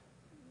became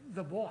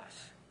the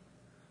boss,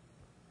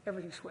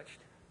 everything switched.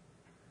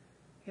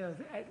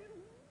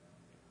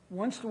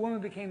 Once the woman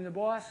became the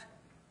boss,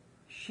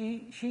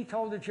 she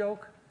told a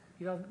joke,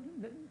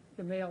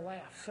 the male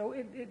laughed. So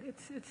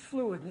it's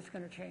fluid and it's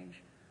going to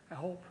change. I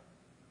hope.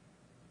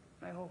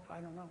 I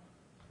don't know.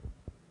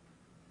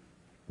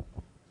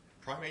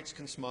 Primates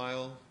can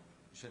smile.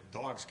 You said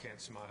dogs can't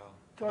smile.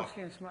 Dogs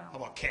can't smile. How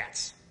about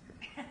cats?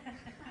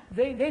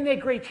 They make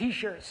great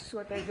T-shirts. Is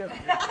what they do.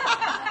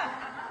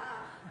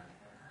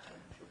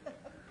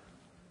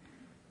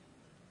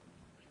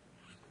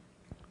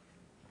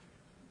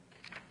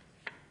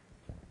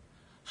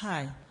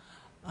 Hi.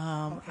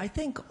 I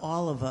think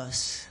all of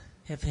us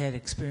have had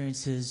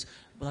experiences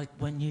like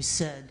when you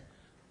said,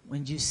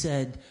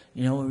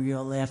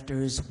 your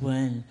laughter is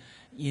when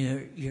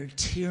you're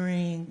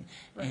tearing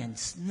and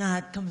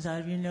snot comes out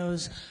of your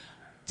nose.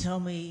 Tell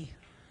me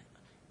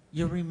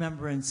your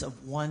remembrance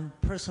of one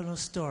personal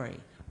story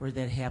where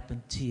that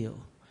happened to you.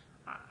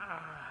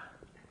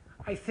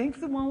 I think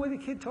the one where the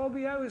kid told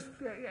me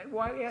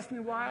asked me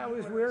why I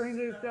was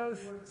wearing those.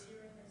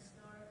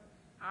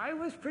 I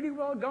was pretty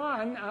well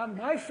gone.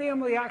 My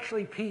family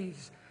actually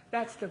pees.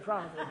 That's the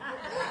problem.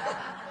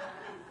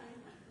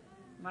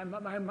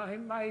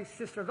 My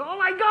sister goes, "Oh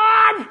my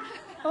God!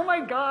 Oh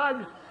my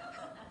God!"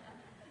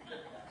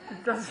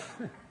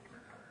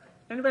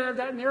 Anybody have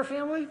that in their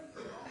family?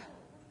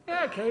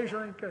 Yeah,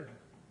 occasionally. Good.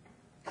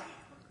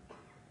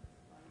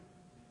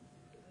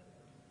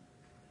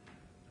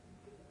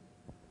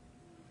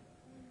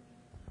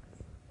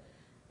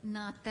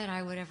 Not that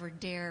I would ever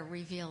dare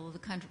reveal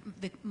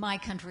my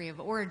country of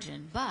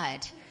origin,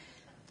 but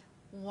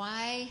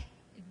why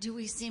do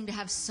we seem to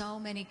have so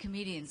many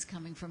comedians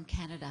coming from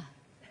Canada?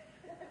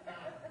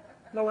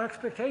 Low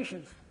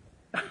expectations.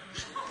 I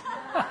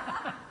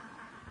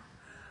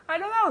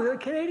don't know. The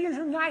Canadians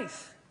are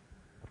nice.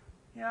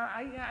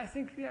 I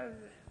think,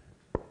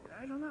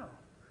 I don't know.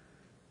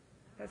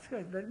 That's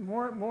good, but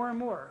more and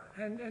more.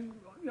 And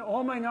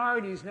all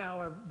minorities now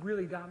are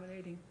really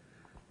dominating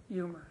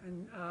humor.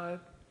 And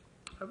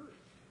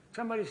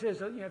somebody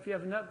says, if you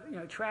have enough,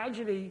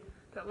 tragedy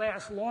that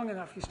lasts long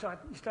enough, you start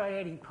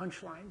adding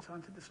punchlines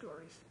onto the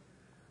stories,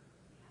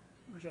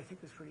 which I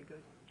think is pretty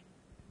good.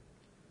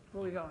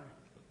 Where are we going?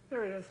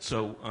 There it is.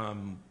 So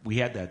we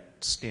had that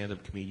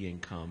stand-up comedian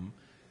come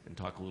and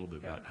talk a little bit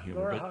about humor.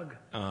 Laura Hug.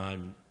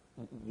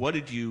 What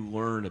did you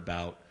learn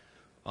about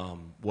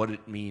what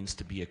it means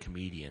to be a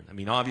comedian? I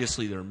mean,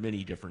 obviously there are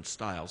many different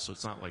styles, so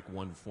it's not like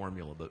one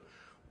formula, but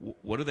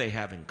what do they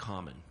have in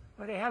common?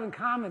 What they have in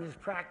common is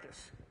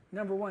practice.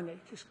 Number one, they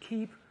just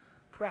keep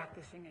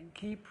practicing and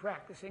keep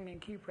practicing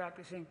and keep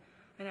practicing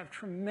and have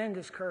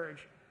tremendous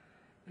courage,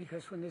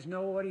 because when there's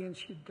no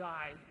audience, you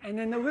die. And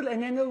then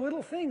the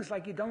little things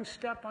like you don't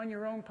step on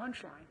your own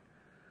punchline,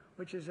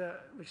 which is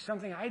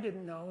something I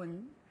didn't know.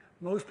 And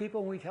most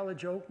people, when we tell a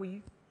joke,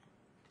 we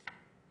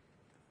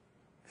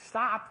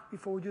stop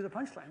before we do the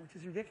punchline, which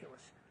is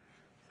ridiculous.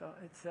 So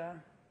it's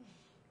there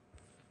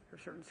are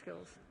certain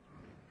skills.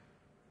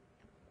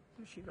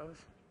 There she goes.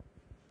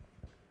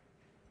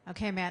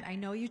 Okay, Matt, I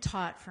know you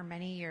taught for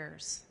many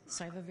years,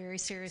 so I have a very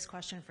serious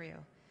question for you.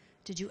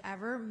 Did you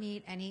ever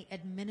meet any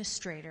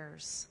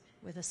administrators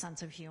with a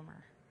sense of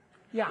humor?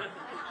 Yeah.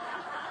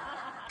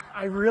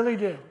 I really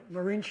did.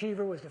 Maureen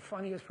Cheever was the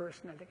funniest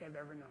person I think I've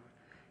ever known.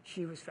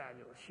 She was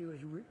fabulous.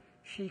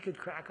 She could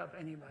crack up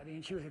anybody,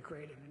 and she was a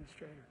great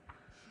administrator.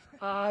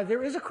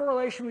 There is a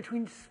correlation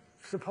between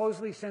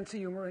supposedly sense of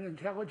humor and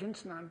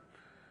intelligence, and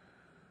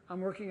I'm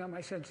working on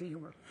my sense of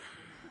humor.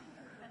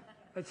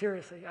 But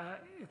seriously,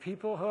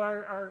 people who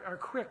are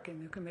quick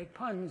and who can make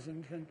puns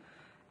and can,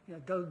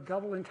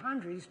 double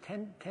entendres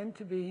tend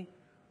to be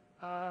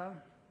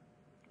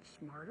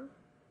smarter.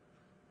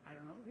 I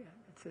don't know. Yeah,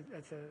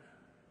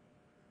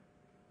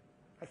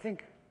 I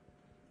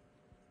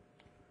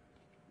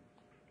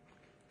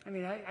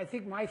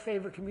think my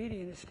favorite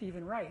comedian is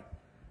Stephen Wright.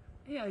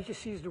 He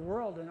just sees the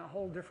world in a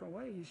whole different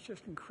way. He's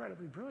just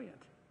incredibly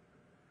brilliant.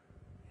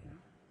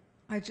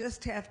 I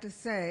just have to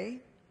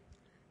say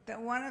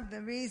that one of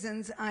the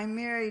reasons I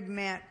married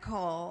Matt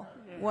Cole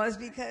was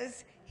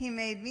because he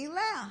made me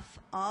laugh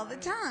all the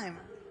time.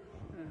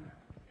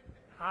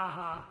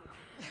 Ha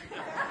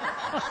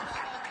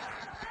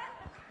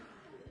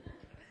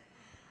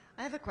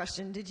I have a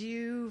question. Did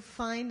you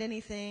find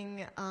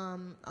anything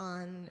on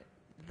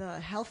the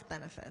health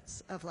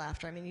benefits of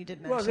laughter? I mean, you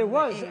did mention well, there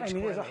was. The age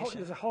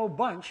there's a whole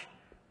bunch,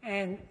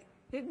 and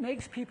it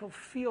makes people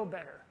feel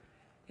better.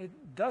 It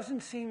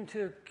doesn't seem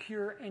to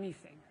cure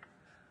anything,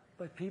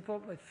 but people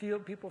feel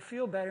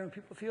better, and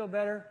people feel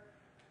better,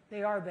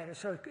 they are better.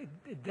 So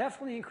it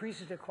definitely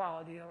increases their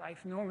quality of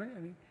life.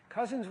 Norman,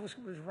 Cousins was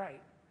right.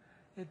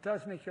 It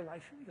does make your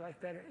life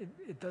better.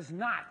 It does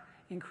not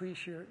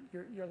increase your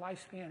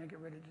lifespan and get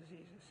rid of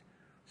diseases.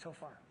 So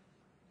far,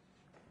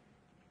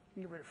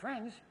 you can get rid of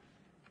friends.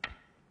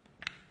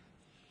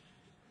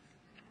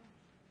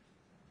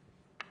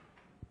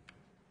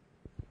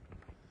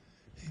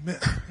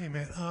 Hey,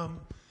 man.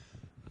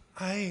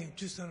 I,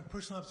 just on a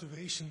personal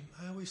observation,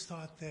 I always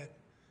thought that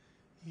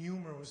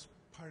humor was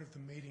part of the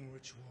mating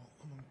ritual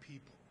among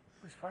people.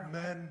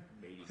 Men,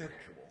 that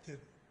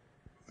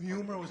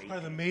humor was part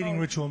of the mating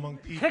ritual among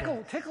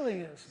people.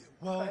 Tickling is.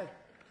 Well,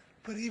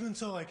 but even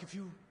so, like if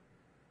you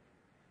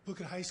look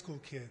at high school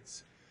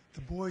kids,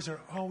 the boys are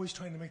always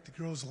trying to make the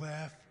girls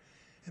laugh,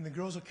 and the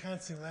girls are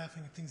constantly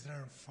laughing at things that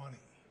aren't funny.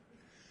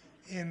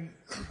 And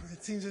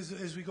it seems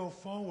as we go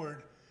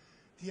forward,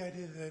 the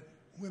idea that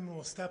women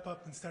will step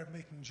up and start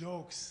making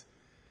jokes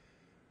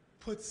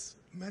puts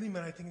many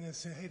men, I think, in this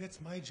saying, hey, that's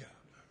my job.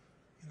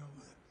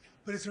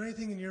 But is there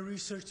anything in your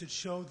research that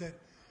showed that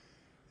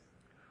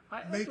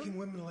making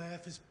women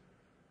laugh is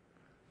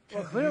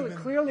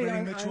clearly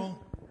on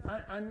ritual?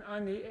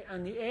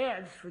 On the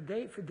ads for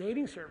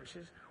dating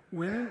services,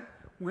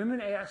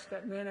 women ask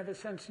that men have a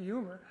sense of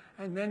humor,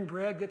 and men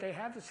brag that they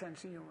have a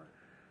sense of humor.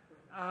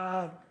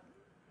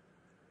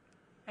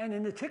 And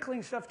in the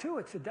tickling stuff too,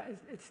 it's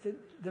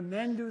the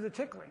men do the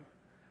tickling.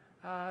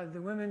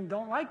 The women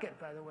don't like it,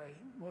 by the way,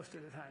 most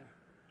of the time,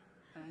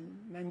 and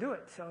men do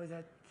it. So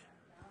that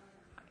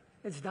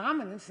it's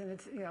dominance, and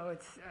it's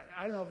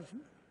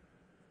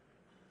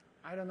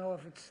I don't know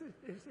if it's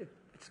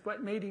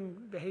what mating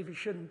behavior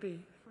shouldn't be,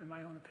 in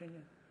my own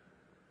opinion.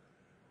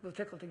 We'll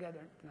tickle together,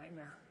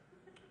 nightmare.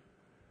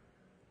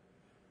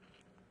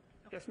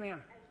 Yes,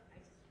 ma'am.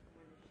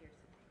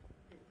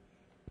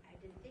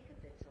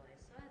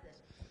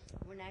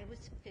 When I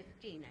was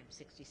 15, I'm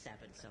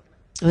 67, so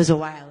it was a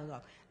while ago.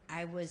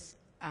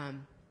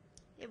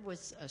 It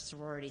was a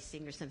sorority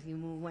thing or something.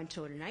 We went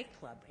to a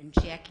nightclub, and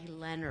Jackie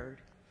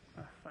Leonard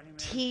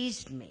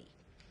teased me.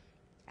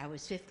 I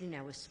was 15.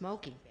 I was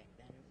smoking back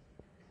then.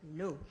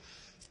 No,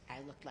 I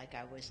looked like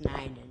I was 9,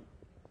 and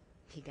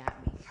he got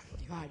me in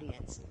the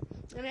audience.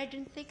 And I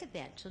didn't think of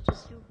that until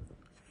just you.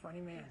 Funny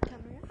man.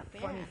 Coming up.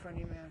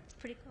 Funny man. It's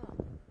pretty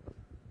cool.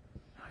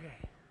 Okay.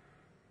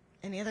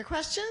 Any other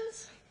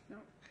questions? No.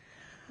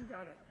 You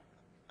got it.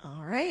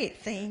 All right.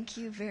 Thank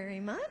you very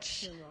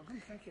much. You're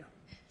welcome. Thank you.